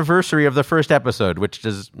 25th anniversary of the first episode, which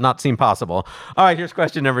does not seem possible. All right, here's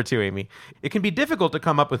question number 2, Amy. It can be difficult to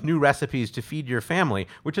come up with new recipes to feed your family,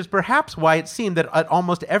 which is perhaps why it seemed that at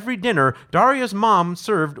almost every dinner, Daria's mom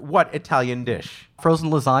served what Italian dish? Frozen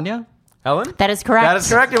lasagna? Helen? That is correct. That is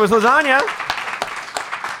correct. It was lasagna.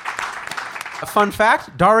 A fun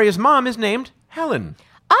fact, Daria's mom is named Helen.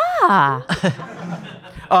 Ah.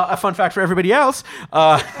 A fun fact for everybody else.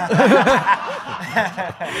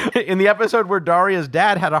 In the episode where Daria's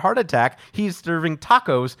dad had a heart attack, he's serving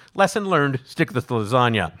tacos. Lesson learned, stick with the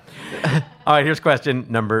lasagna. All right, here's question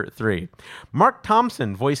number 3. Mark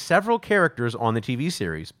Thompson voiced several characters on the TV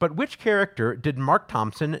series, but which character did Mark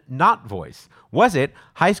Thompson not voice? Was it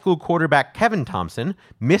high school quarterback Kevin Thompson,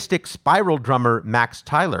 Mystic Spiral drummer Max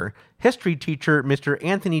Tyler, history teacher Mr.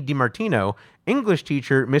 Anthony DiMartino, English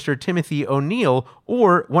teacher Mr. Timothy O'Neill,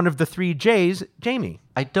 or one of the 3 J's, Jamie?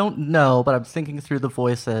 I don't know, but I'm thinking through the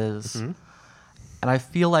voices, and I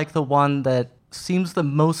feel like the one that seems the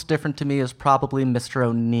most different to me is probably Mr.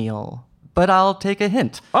 O'Neill. But I'll take a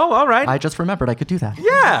hint. Oh, all right. I just remembered I could do that.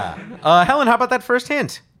 Yeah. Helen, how about that first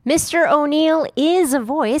hint? Mr. O'Neill is a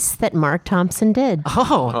voice that Mark Thompson did.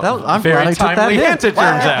 I'm very glad I took that timely hint. hint, it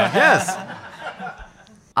turns out. Yes.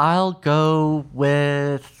 I'll go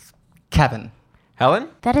with Kevin. Helen?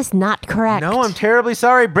 That is not correct. No, I'm terribly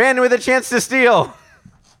sorry. Brandon with a chance to steal.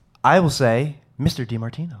 I will say Mr.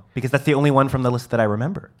 DiMartino, because that's the only one from the list that I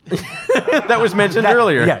remember. That was mentioned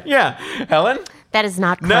earlier. Yeah. Helen? That is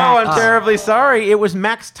not correct. No, I'm terribly sorry. It was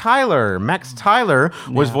Max Tyler. Max Tyler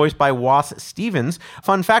was voiced by Was Stevens.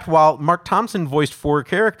 Fun fact, while Mark Thompson voiced 4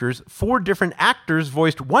 characters, 4 different actors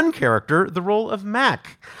voiced one character, the role of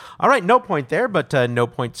Mac. All right, no point there, but no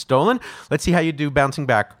point stolen. Let's see how you do bouncing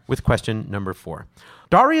back with question number 4.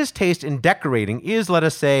 Daria's taste in decorating is, let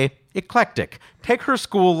us say, eclectic. Take her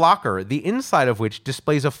school locker, the inside of which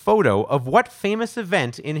displays a photo of what famous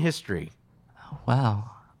event in history?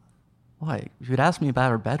 Wow. Boy, if you'd asked me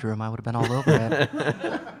about her bedroom, I would have been all over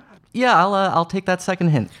it. Yeah, I'll take that second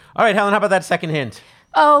hint. All right, Helen, how about that second hint?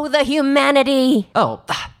 Oh, the humanity. Oh,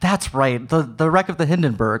 that's right. The wreck of the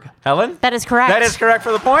Hindenburg. Helen? That is correct. That is correct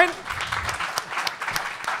for the point.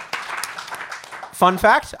 Fun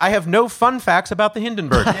fact, I have no fun facts about the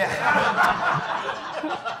Hindenburg.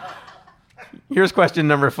 Here's question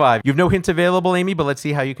number 5. You have no hints available, Amy, but let's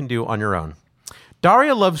see how you can do on your own.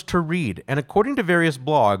 Daria loves to read, and according to various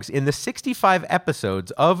blogs, in the 65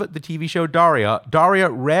 episodes of the TV show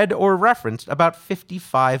Daria read or referenced about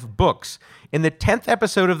 55 books. In the 10th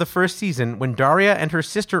episode of the first season, when Daria and her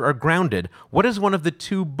sister are grounded, what is one of the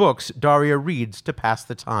 2 books Daria reads to pass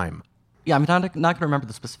the time? Yeah, I'm not going to remember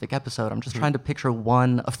the specific episode. I'm just trying to picture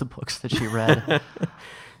one of the books that she read. You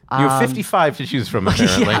have 55 to choose from,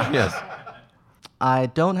 apparently. Yeah. Yes. I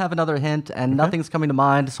don't have another hint, and nothing's coming to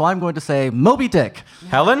mind, so I'm going to say Moby Dick.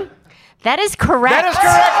 Helen? That is correct. That is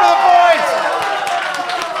correct for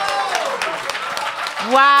the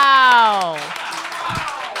point! Wow.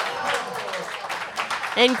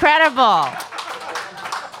 Incredible.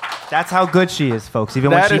 That's how good she is, folks.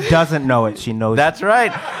 Even when she doesn't know it, she knows. That's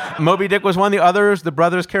right. Moby Dick was one. The others, the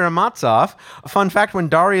brothers Karamazov. Fun fact, when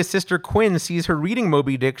Daria's sister Quinn sees her reading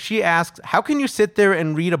Moby Dick, she asks, how can you sit there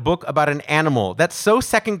and read a book about an animal? That's so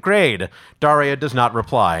second grade. Daria does not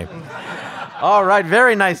reply. All right,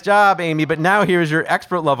 very nice job, Amy. But now here's your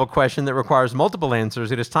expert level question that requires multiple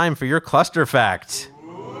answers. It is time for your cluster fact.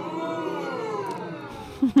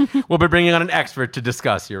 We'll be bringing on an expert to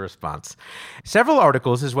discuss your response. Several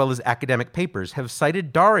articles, as well as academic papers, have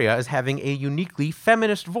cited Daria as having a uniquely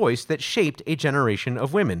feminist voice that shaped a generation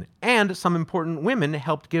of women. And some important women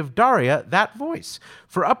helped give Daria that voice.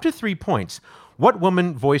 For up to 3 points, what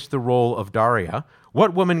woman voiced the role of Daria?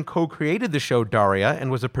 What woman co-created the show Daria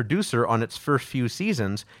and was a producer on its first few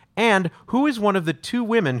seasons? And who is one of the 2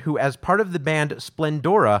 women who, as part of the band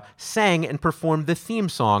Splendora, sang and performed the theme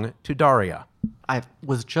song to Daria? I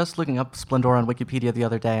was just looking up Splendor on Wikipedia the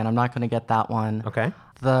other day, and I'm not going to get that one. Okay.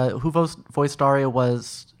 Who voiced Daria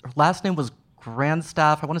was, her last name was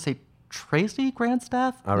Grandstaff. I want to say Tracy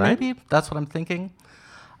Grandstaff, All right. maybe? That's what I'm thinking.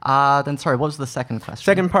 Then, sorry, what was the second question?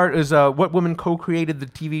 Second part is what woman co-created the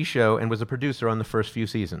TV show and was a producer on the first few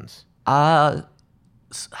seasons?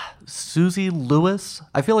 Susie Lewis.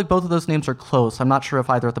 I feel like both of those names are close. I'm not sure if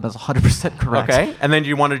either of them is 100% correct. Okay. And then do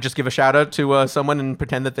you want to just give a shout out to someone and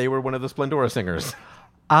pretend that they were one of the Splendora singers?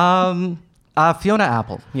 Fiona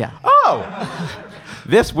Apple, yeah. Oh!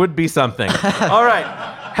 This would be something. All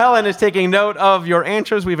right. Helen is taking note of your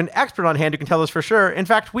answers. We have an expert on hand who can tell us for sure. In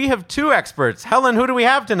fact, we have 2 experts. Helen, who do we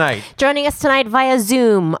have tonight? Joining us tonight via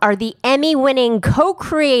Zoom are the Emmy-winning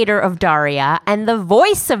co-creator of Daria and the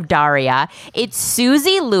voice of Daria. It's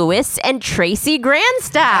Susie Lewis and Tracy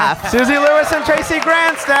Grandstaff. Susie Lewis and Tracy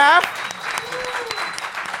Grandstaff.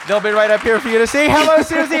 They'll be right up here for you to see. Hello,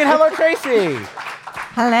 Susie, and hello, Tracy.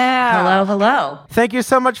 Hello. Hello, hello. Thank you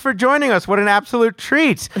so much for joining us. What an absolute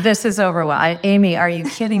treat. This is over. Amy, are you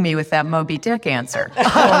kidding me with that Moby Dick answer? Oh, my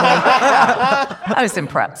God. I was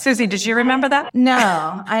impressed. Susie, did you remember that?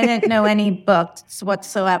 No, I didn't know any books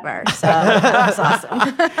whatsoever, so that was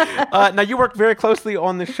awesome. Now, you work very closely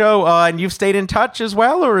on the show, and you've stayed in touch as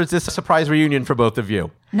well, or is this a surprise reunion for both of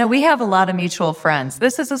you? No, we have a lot of mutual friends.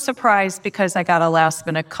 This is a surprise because I got a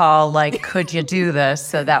last-minute call like, could you do this?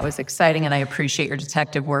 So that was exciting, and I appreciate your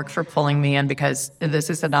detective work for pulling me in because this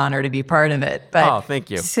is an honor to be part of it. But thank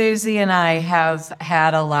you. Susie and I have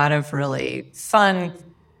had a lot of really fun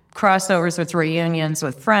crossovers with reunions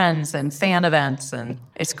with friends and fan events, and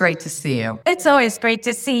it's great to see you. It's always great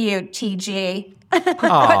to see you, TG. Putting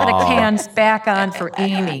the cans back on for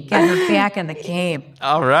Amy, get her back in the game.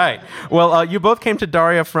 All right. Well, you both came to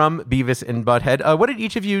Daria from Beavis and Butthead. What did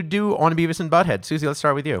each of you do on Beavis and Butthead? Susie, let's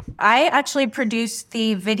start with you. I actually produced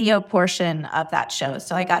the video portion of that show,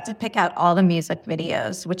 so I got to pick out all the music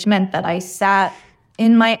videos, which meant that I sat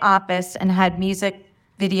in my office and had music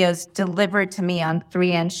videos delivered to me on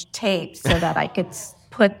 3-inch tape so that I could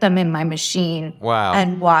put them in my machine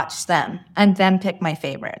and watch them and then pick my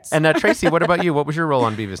favorites. And Tracy, what about you? What was your role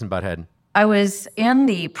on Beavis and Butthead? I was in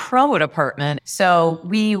the promo department, so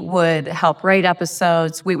we would help write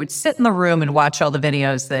episodes. We would sit in the room and watch all the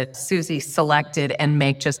videos that Susie selected and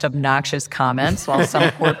make just obnoxious comments while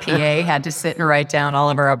some poor PA had to sit and write down all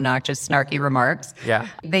of our obnoxious, snarky remarks. Yeah.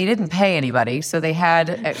 They didn't pay anybody, so they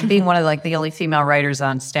had, being one of like the only female writers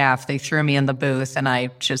on staff, they threw me in the booth and I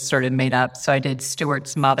just sort of made up. So I did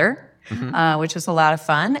Stuart's mother. Which was a lot of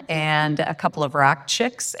fun, and a couple of rock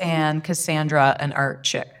chicks, and Cassandra, an art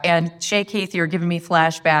chick. And Shay Keith, you're giving me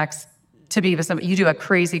flashbacks to Beavis. You do a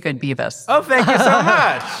crazy good Beavis. Oh, thank you so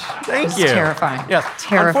much. Thank you. It's terrifying. Yes.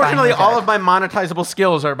 Terrifying. Unfortunately, all of my monetizable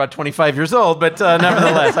skills are about 25 years old, but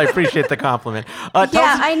nevertheless, I appreciate the compliment.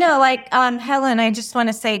 I know. Like, Helen, I just want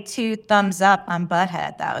to say 2 thumbs up on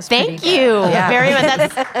Butthead. That was Thank pretty you good. Yeah. very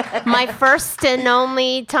much. That's my first and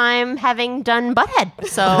only time having done Butthead.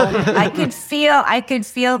 So I could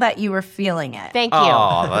feel that you were feeling it. Thank you.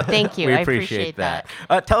 Oh, Thank you. We I appreciate that.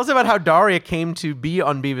 Tell us about how Daria came to be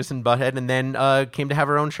on Beavis and Butthead and then came to have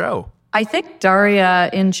her own show. I think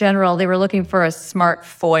Daria, in general, they were looking for a smart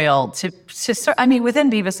foil to start. I mean,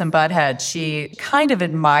 within Beavis and Butthead, she kind of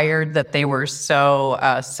admired that they were so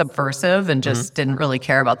subversive and just didn't really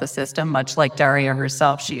care about the system, much like Daria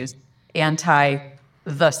herself. She was anti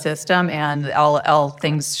the system and all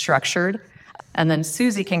things structured. And then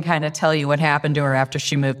Susie can kind of tell you what happened to her after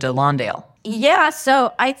she moved to Lawndale. Yeah,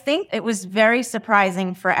 so I think it was very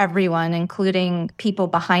surprising for everyone, including people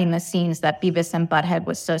behind the scenes, that Beavis and Butthead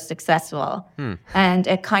was so successful. And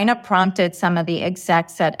it kind of prompted some of the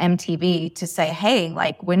execs at MTV to say, hey,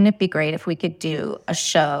 like, wouldn't it be great if we could do a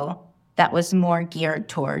show that was more geared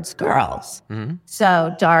towards girls?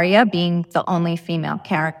 So Daria, being the only female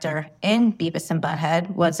character in Beavis and Butthead,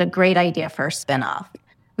 was a great idea for a spinoff.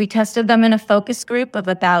 We tested them in a focus group of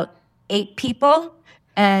about 8 people,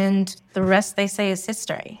 and the rest, they say, is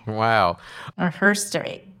history. Wow. Or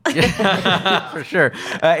herstory. For sure.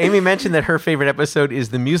 Amy mentioned that her favorite episode is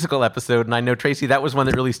the musical episode, and I know, Tracy, that was one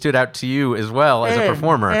that really stood out to you as well as a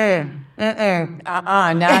performer. Not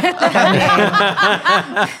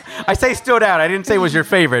I say stood out. I didn't say it was your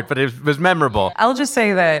favorite, but it was memorable. I'll just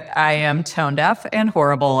say that I am tone deaf and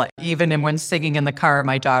horrible. Even when singing in the car,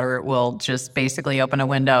 my daughter will just basically open a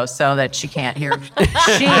window so that she can't hear.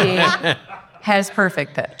 She has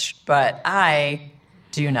perfect pitch, but I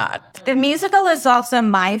do not. The musical is also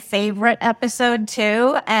my favorite episode,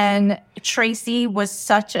 too. And Tracy was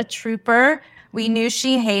such a trooper. We knew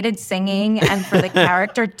she hated singing. And for the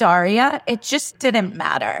character Daria, it just didn't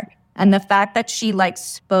matter. And the fact that she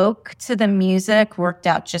spoke to the music worked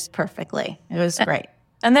out just perfectly. It was great.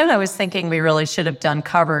 And then I was thinking we really should have done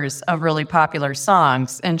covers of really popular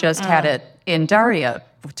songs and just had it in Daria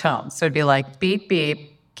tone. So it'd be like, beep, beep,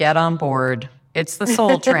 get on board. It's the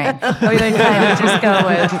Soul Train. We then kind of just go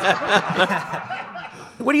with.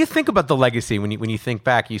 What do you think about the legacy when you think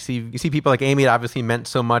back? You see people like Amy. It obviously meant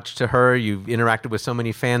so much to her. You've interacted with so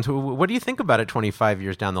many fans. What do you think about it 25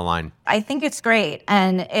 years down the line? I think it's great.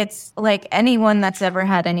 And it's like anyone that's ever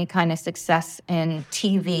had any kind of success in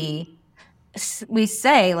TV, we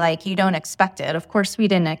say, you don't expect it. Of course, we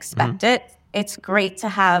didn't expect it. It's great to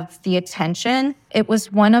have the attention. It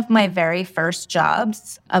was one of my very first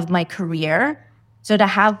jobs of my career. So to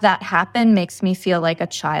have that happen makes me feel like a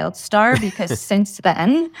child star because since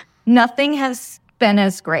then, nothing has been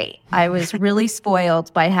as great. I was really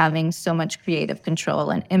spoiled by having so much creative control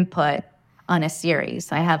and input on a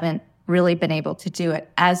series. I haven't really been able to do it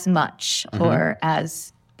as much or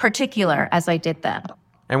as particular as I did then.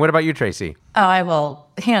 And what about you, Tracy? Oh, I will,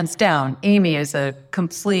 hands down, Amy is a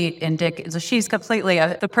complete she's completely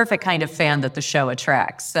the perfect kind of fan that the show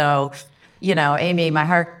attracts. So, Amy, my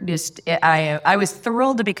heart just, I was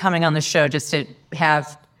thrilled to be coming on the show just to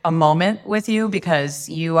have a moment with you because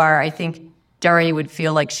you are, I think, Daria would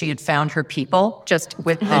feel like she had found her people just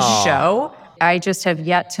with this show. I just have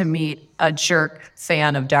yet to meet a jerk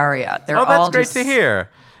fan of Daria. They're that's all great to hear.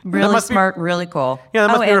 Really smart, really cool. Yeah,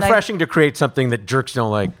 that must be refreshing to create something that jerks don't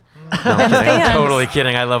like. No, I'm totally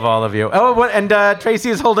kidding. I love all of you. Oh, and Tracy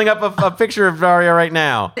is holding up a picture of Daria right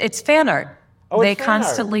now. It's fan art. Oh, they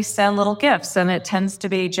constantly send little gifts, and it tends to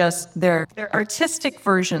be just their artistic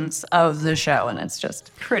versions of the show, and it's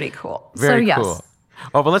just pretty cool. Very cool.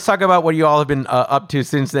 Oh, but let's talk about what you all have been up to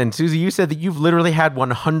since then. Susie, you said that you've literally had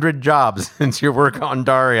 100 jobs since your work on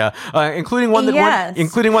Daria, including one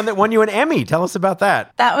that won you an Emmy. Tell us about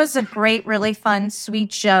that. That was a great, really fun,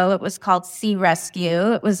 sweet show. It was called Sea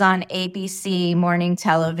Rescue. It was on ABC morning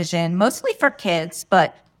television, mostly for kids,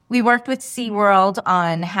 but we worked with SeaWorld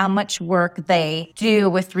on how much work they do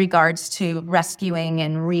with regards to rescuing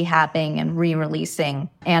and rehabbing and re-releasing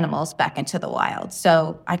animals back into the wild.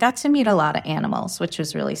 So I got to meet a lot of animals, which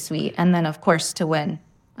was really sweet. And then, of course, to win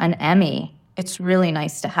an Emmy. It's really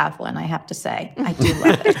nice to have one, I have to say. I do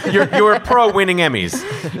love it. You're pro winning Emmys.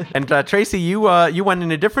 And Tracy, you went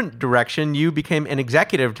in a different direction. You became an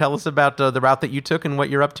executive. Tell us about the route that you took and what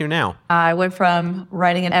you're up to now. I went from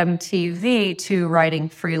writing at MTV to writing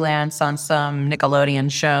freelance on some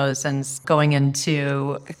Nickelodeon shows and going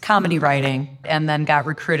into comedy writing, and then got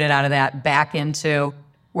recruited out of that back into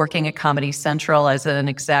working at Comedy Central as an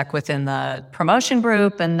exec within the promotion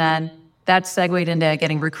group, and then that segued into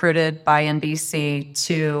getting recruited by NBC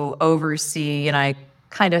to oversee, and I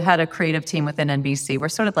kind of had a creative team within NBC. We're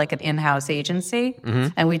sort of like an in-house agency,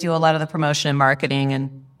 and we do a lot of the promotion and marketing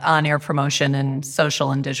and on-air promotion and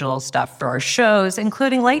social and digital stuff for our shows,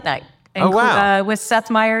 including late night. With Seth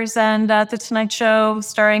Meyers and The Tonight Show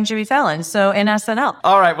starring Jimmy Fallon, so in SNL.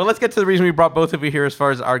 All right, well, let's get to the reason we brought both of you here as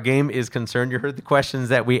far as our game is concerned. You heard the questions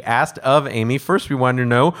that we asked of Amy. First, we wanted to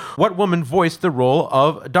know what woman voiced the role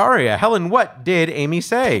of Daria. Helen, what did Amy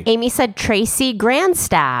say? Amy said Tracy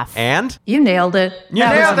Grandstaff. And? You nailed it. You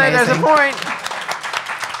nailed it. There's a point.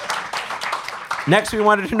 Next, we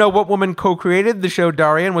wanted to know what woman co-created the show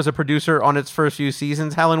Daria and was a producer on its first few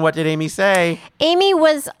seasons. Helen, what did Amy say? Amy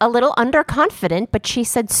was a little underconfident, but she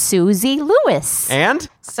said Susie Lewis. And?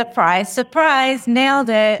 Surprise, surprise, nailed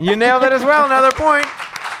it. You nailed it as well, another point.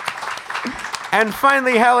 And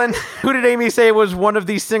finally, Helen, who did Amy say was one of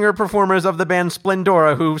the singer-performers of the band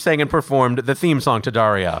Splendora who sang and performed the theme song to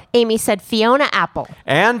Daria? Amy said Fiona Apple.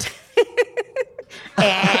 And?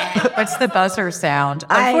 What's the buzzer sound?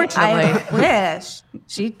 Unfortunately. I wish.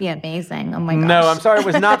 She'd be amazing. Oh my gosh. No, I'm sorry, it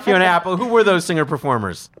was not Fiona Apple. Who were those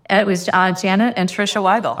singer-performers? It was Janet and Trisha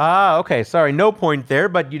Weigel. Ah, okay. Sorry, no point there,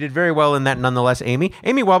 but you did very well in that nonetheless, Amy.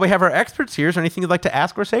 Amy, while we have our experts here, is there anything you'd like to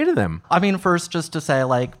ask or say to them? I mean, first, just to say,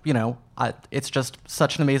 it's just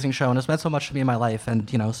such an amazing show, and it's meant so much to me in my life, and,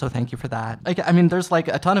 so thank you for that. I mean, there's, a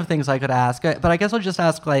ton of things I could ask, but I guess I'll just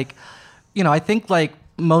ask, I think,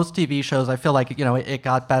 most TV shows, I feel like, it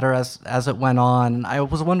got better as it went on. I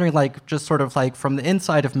was wondering, just sort of, from the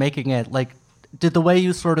inside of making it, did the way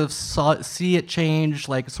you sort of see it change,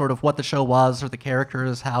 sort of what the show was or the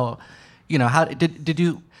characters, how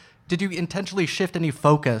did you intentionally shift any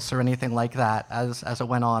focus or anything like that as it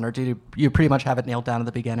went on, or did you pretty much have it nailed down at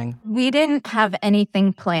the beginning? We didn't have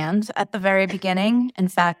anything planned at the very beginning. In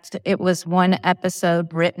fact, it was one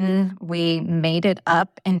episode written. We made it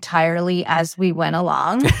up entirely as we went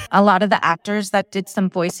along. A lot of the actors that did some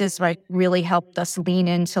voices really helped us lean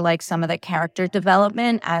into some of the character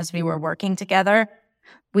development as we were working together.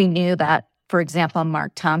 We knew that, for example,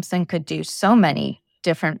 Mark Thompson could do so many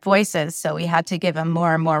different voices, so we had to give him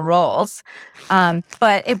more and more roles.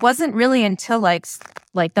 But it wasn't really until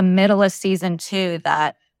the middle of season 2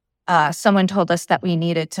 that someone told us that we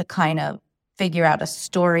needed to kind of figure out a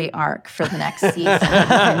story arc for the next season.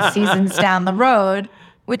 And seasons down the road,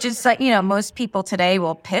 which is most people today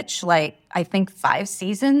will pitch I think 5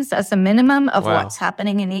 seasons as a minimum of what's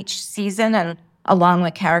happening in each season, and along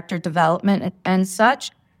with character development and such.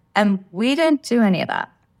 And we didn't do any of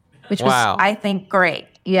that, which was, I think, great.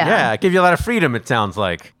 Yeah, it gave you a lot of freedom, it sounds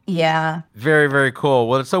like. Yeah. Very, very cool.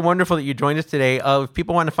 Well, it's so wonderful that you joined us today. If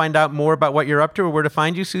people want to find out more about what you're up to or where to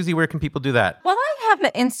find you, Susie, where can people do that? Well, I have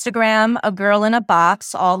an Instagram, A Girl in a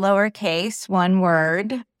Box, all lowercase, one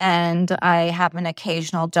word. And I have an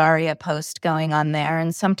occasional Daria post going on there.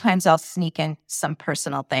 And sometimes I'll sneak in some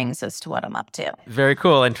personal things as to what I'm up to. Very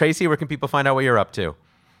cool. And Tracy, where can people find out what you're up to?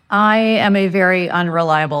 I am a very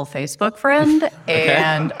unreliable Facebook friend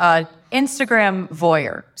and Instagram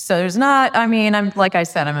voyeur. So there's not, I'm like I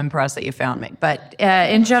said, I'm impressed that you found me. But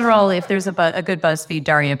in general, if there's a good BuzzFeed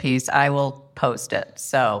Daria piece, I will post it.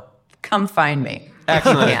 So come find me.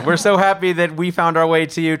 Excellent. We're so happy that we found our way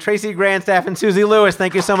to you. Tracy Grandstaff and Susie Lewis,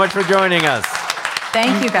 thank you so much for joining us.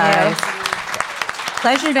 Thank you, guys.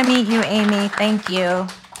 Pleasure to meet you, Amy. Thank you.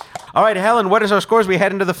 All right, Helen, what is our scores? We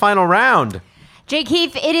head into the final round. Jake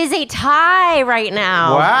Heath, it is a tie right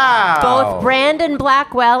now. Wow. Both Brandon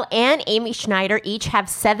Blackwell and Amy Schneider each have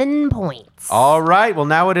 7 points. All right. Well,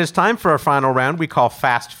 now it is time for our final round we call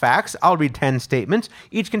Fast Facts. I'll read 10 statements.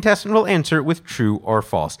 Each contestant will answer with true or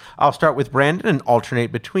false. I'll start with Brandon and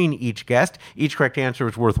alternate between each guest. Each correct answer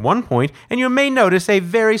is worth 1 point, and you may notice a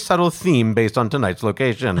very subtle theme based on tonight's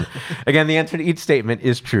location. Again, the answer to each statement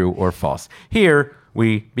is true or false. Here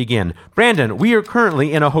we begin. Brandon, we are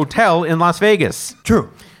currently in a hotel in Las Vegas. True.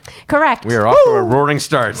 Correct. We are off to a roaring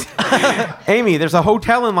start. Amy, there's a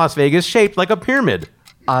hotel in Las Vegas shaped like a pyramid.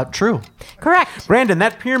 True. Correct. Brandon,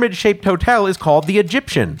 that pyramid-shaped hotel is called the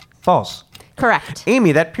Egyptian. False. Correct.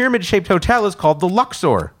 Amy, that pyramid-shaped hotel is called the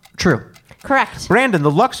Luxor. True. Correct. Brandon,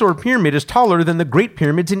 the Luxor pyramid is taller than the Great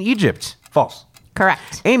Pyramids in Egypt. False.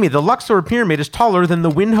 Correct. Amy, the Luxor pyramid is taller than the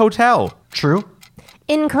Wynn Hotel. True.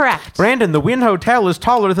 Incorrect. Brandon, the Wynn Hotel is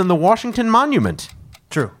taller than the Washington Monument.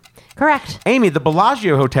 True. Correct. Amy, the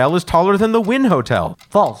Bellagio Hotel is taller than the Wynn Hotel.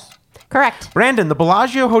 False. Correct. Brandon, the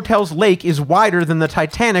Bellagio Hotel's lake is wider than the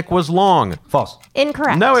Titanic was long. False.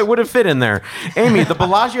 Incorrect. No, it would have fit in there. Amy, the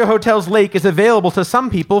Bellagio Hotel's lake is available to some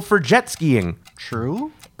people for jet skiing.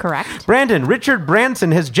 True. Correct. Brandon, Richard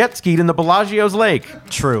Branson has jet skied in the Bellagio's lake.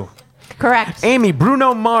 True. Correct. Amy,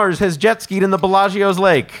 Bruno Mars has jet skied in the Bellagio's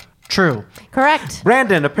lake. True. Correct.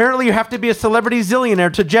 Brandon, apparently you have to be a celebrity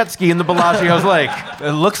zillionaire to jet ski in the Bellagio's lake.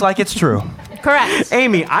 It looks like it's true. Correct.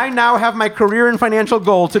 Amy, I now have my career and financial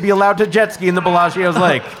goal to be allowed to jet ski in the Bellagio's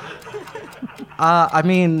lake. I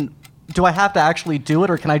mean, do I have to actually do it,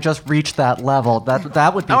 or can I just reach that level?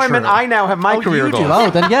 That would be Oh, true. I mean, I now have my career you goal. do. Oh,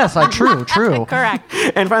 then yes, true. Correct.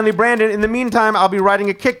 And finally, Brandon, in the meantime, I'll be riding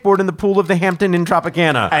a kickboard in the pool of the Hampton in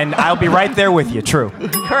Tropicana. And I'll be right there with you. True.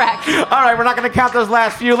 Correct. All right, we're not going to count those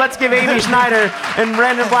last few. Let's give Amy Schneider and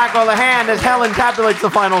Brandon Blackwell a hand as Helen tabulates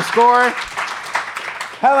the final score.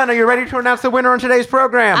 Helen, are you ready to announce the winner on today's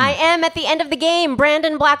program? I am at the end of the game.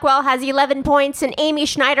 Brandon Blackwell has 11 points and Amy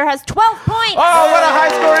Schneider has 12 points. Oh, what a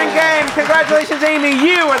high-scoring game. Congratulations, Amy.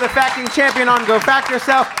 You are the facting champion on Go Fact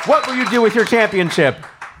Yourself. What will you do with your championship?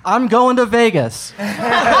 I'm going to Vegas.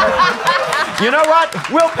 You know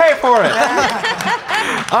what? We'll pay for it.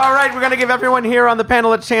 All right, we're going to give everyone here on the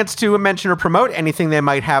panel a chance to mention or promote anything they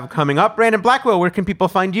might have coming up. Brandon Blackwell, where can people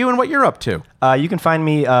find you and what you're up to? You can find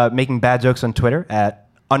me making bad jokes on Twitter at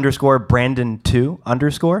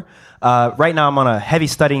 _Brandon2_. Right now I'm on a heavy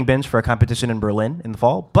studying binge for a competition in Berlin in the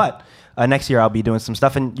fall, but next year I'll be doing some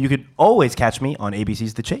stuff, and you could always catch me on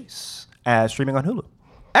ABC's The Chase, streaming on Hulu.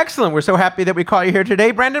 Excellent. We're so happy that we caught you here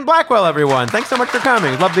today. Brandon Blackwell, everyone. Thanks so much for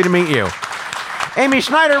coming. Lovely to meet you. Amy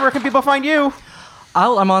Schneider, where can people find you?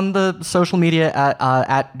 I'm on the social media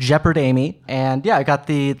at JeopardAmy, and yeah, I got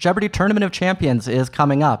the Jeopardy Tournament of Champions is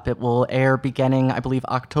coming up. It will air beginning, I believe,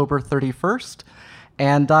 October 31st.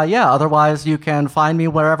 And yeah, otherwise you can find me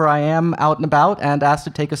wherever I am out and about and ask to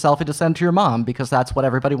take a selfie to send to your mom, because that's what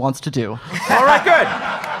everybody wants to do. All right, good.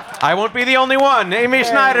 I won't be the only one. Amy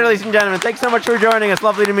Schneider, ladies and gentlemen, thanks so much for joining us.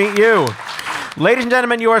 Lovely to meet you. Ladies and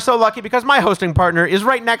gentlemen, you are so lucky because my hosting partner is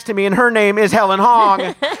right next to me, and her name is Helen Hong.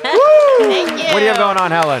 Woo! Thank you. What do you have going on,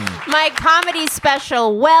 Helen? My comedy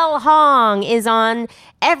special, Well Hong, is on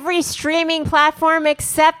every streaming platform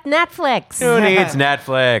except Netflix. Who needs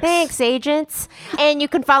Netflix? Thanks, agents. And you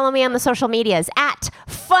can follow me on the social medias at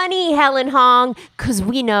Funny Helen Hong, because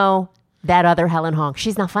we know that other Helen Hong.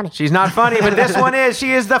 She's not funny. She's not funny, but this one is.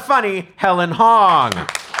 She is the funny Helen Hong.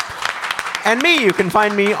 And me, you can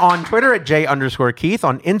find me on Twitter at J_Keith,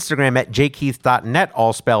 on Instagram at jkeith.net,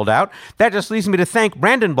 all spelled out. That just leaves me to thank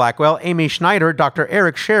Brandon Blackwell, Amy Schneider, Dr.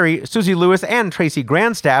 Eric Sherry, Susie Lewis, and Tracy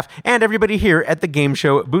Grandstaff, and everybody here at the Game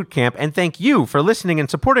Show Boot Camp. And thank you for listening and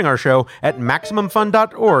supporting our show at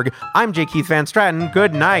MaximumFun.org. I'm J. Keith Van Stratton.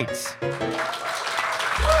 Good night.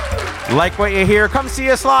 Like what you hear? Come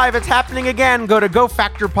see us live. It's happening again. Go to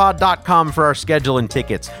gofactorpod.com for our schedule and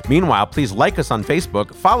tickets. Meanwhile, please like us on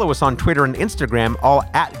Facebook, follow us on Twitter and Instagram, all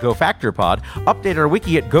at GoFactorPod, update our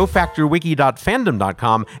wiki at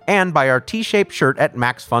gofactorwiki.fandom.com, and buy our T-shaped shirt at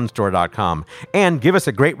maxfunstore.com. And give us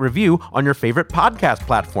a great review on your favorite podcast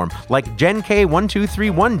platform, like Jen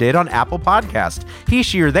K1231 did on Apple Podcast. He,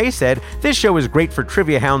 she, or they said, "This show is great for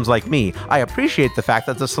trivia hounds like me. I appreciate the fact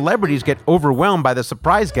that the celebrities get overwhelmed by the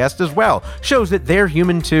surprise guest as well. Shows that they're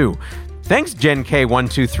human too." Thanks, Jen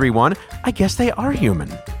K1231. I guess they are human.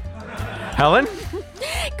 Helen?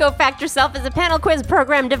 Go Fact Yourself is a panel quiz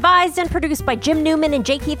program devised and produced by Jim Newman and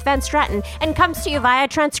J. Keith Van Stratton, and comes to you via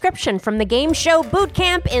transcription from the Game Show Boot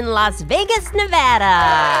Camp in Las Vegas,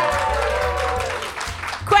 Nevada.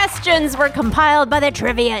 Questions were compiled by the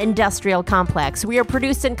Trivia Industrial Complex. We are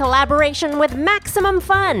produced in collaboration with Maximum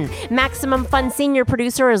Fun. Maximum Fun senior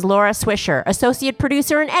producer is Laura Swisher. Associate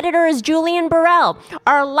producer and editor is Julian Burrell.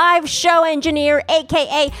 Our live show engineer,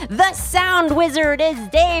 a.k.a. the Sound Wizard, is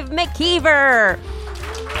Dave McKeever.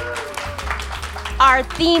 Our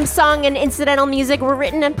theme song and incidental music were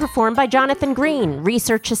written and performed by Jonathan Green.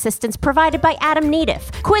 Research assistance provided by Adam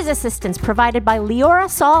Neediff. Quiz assistance provided by Leora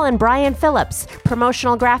Saul and Brian Phillips.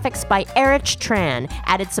 Promotional graphics by Erich Tran.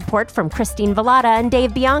 Added support from Christine Vallada and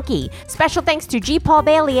Dave Bianchi. Special thanks to G. Paul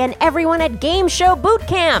Bailey and everyone at Game Show Boot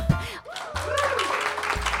Camp.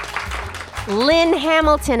 Lynn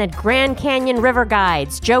Hamilton at Grand Canyon River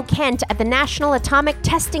Guides, Joe Kent at the National Atomic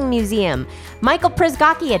Testing Museum, Michael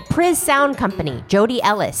Prizgocki at Priz Sound Company, Jody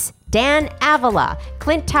Ellis, Dan Avila,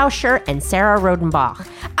 Clint Tauscher, and Sarah Rodenbach.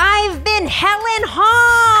 I've been Helen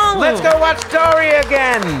Hong! Let's go watch Dory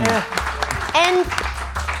again! And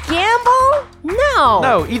gamble? No.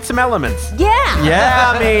 No, eat some elements.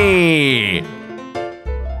 Yeah. Yummy!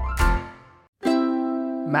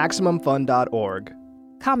 MaximumFun.org.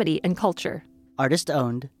 Comedy and culture. Artist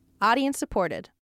owned. Audience supported.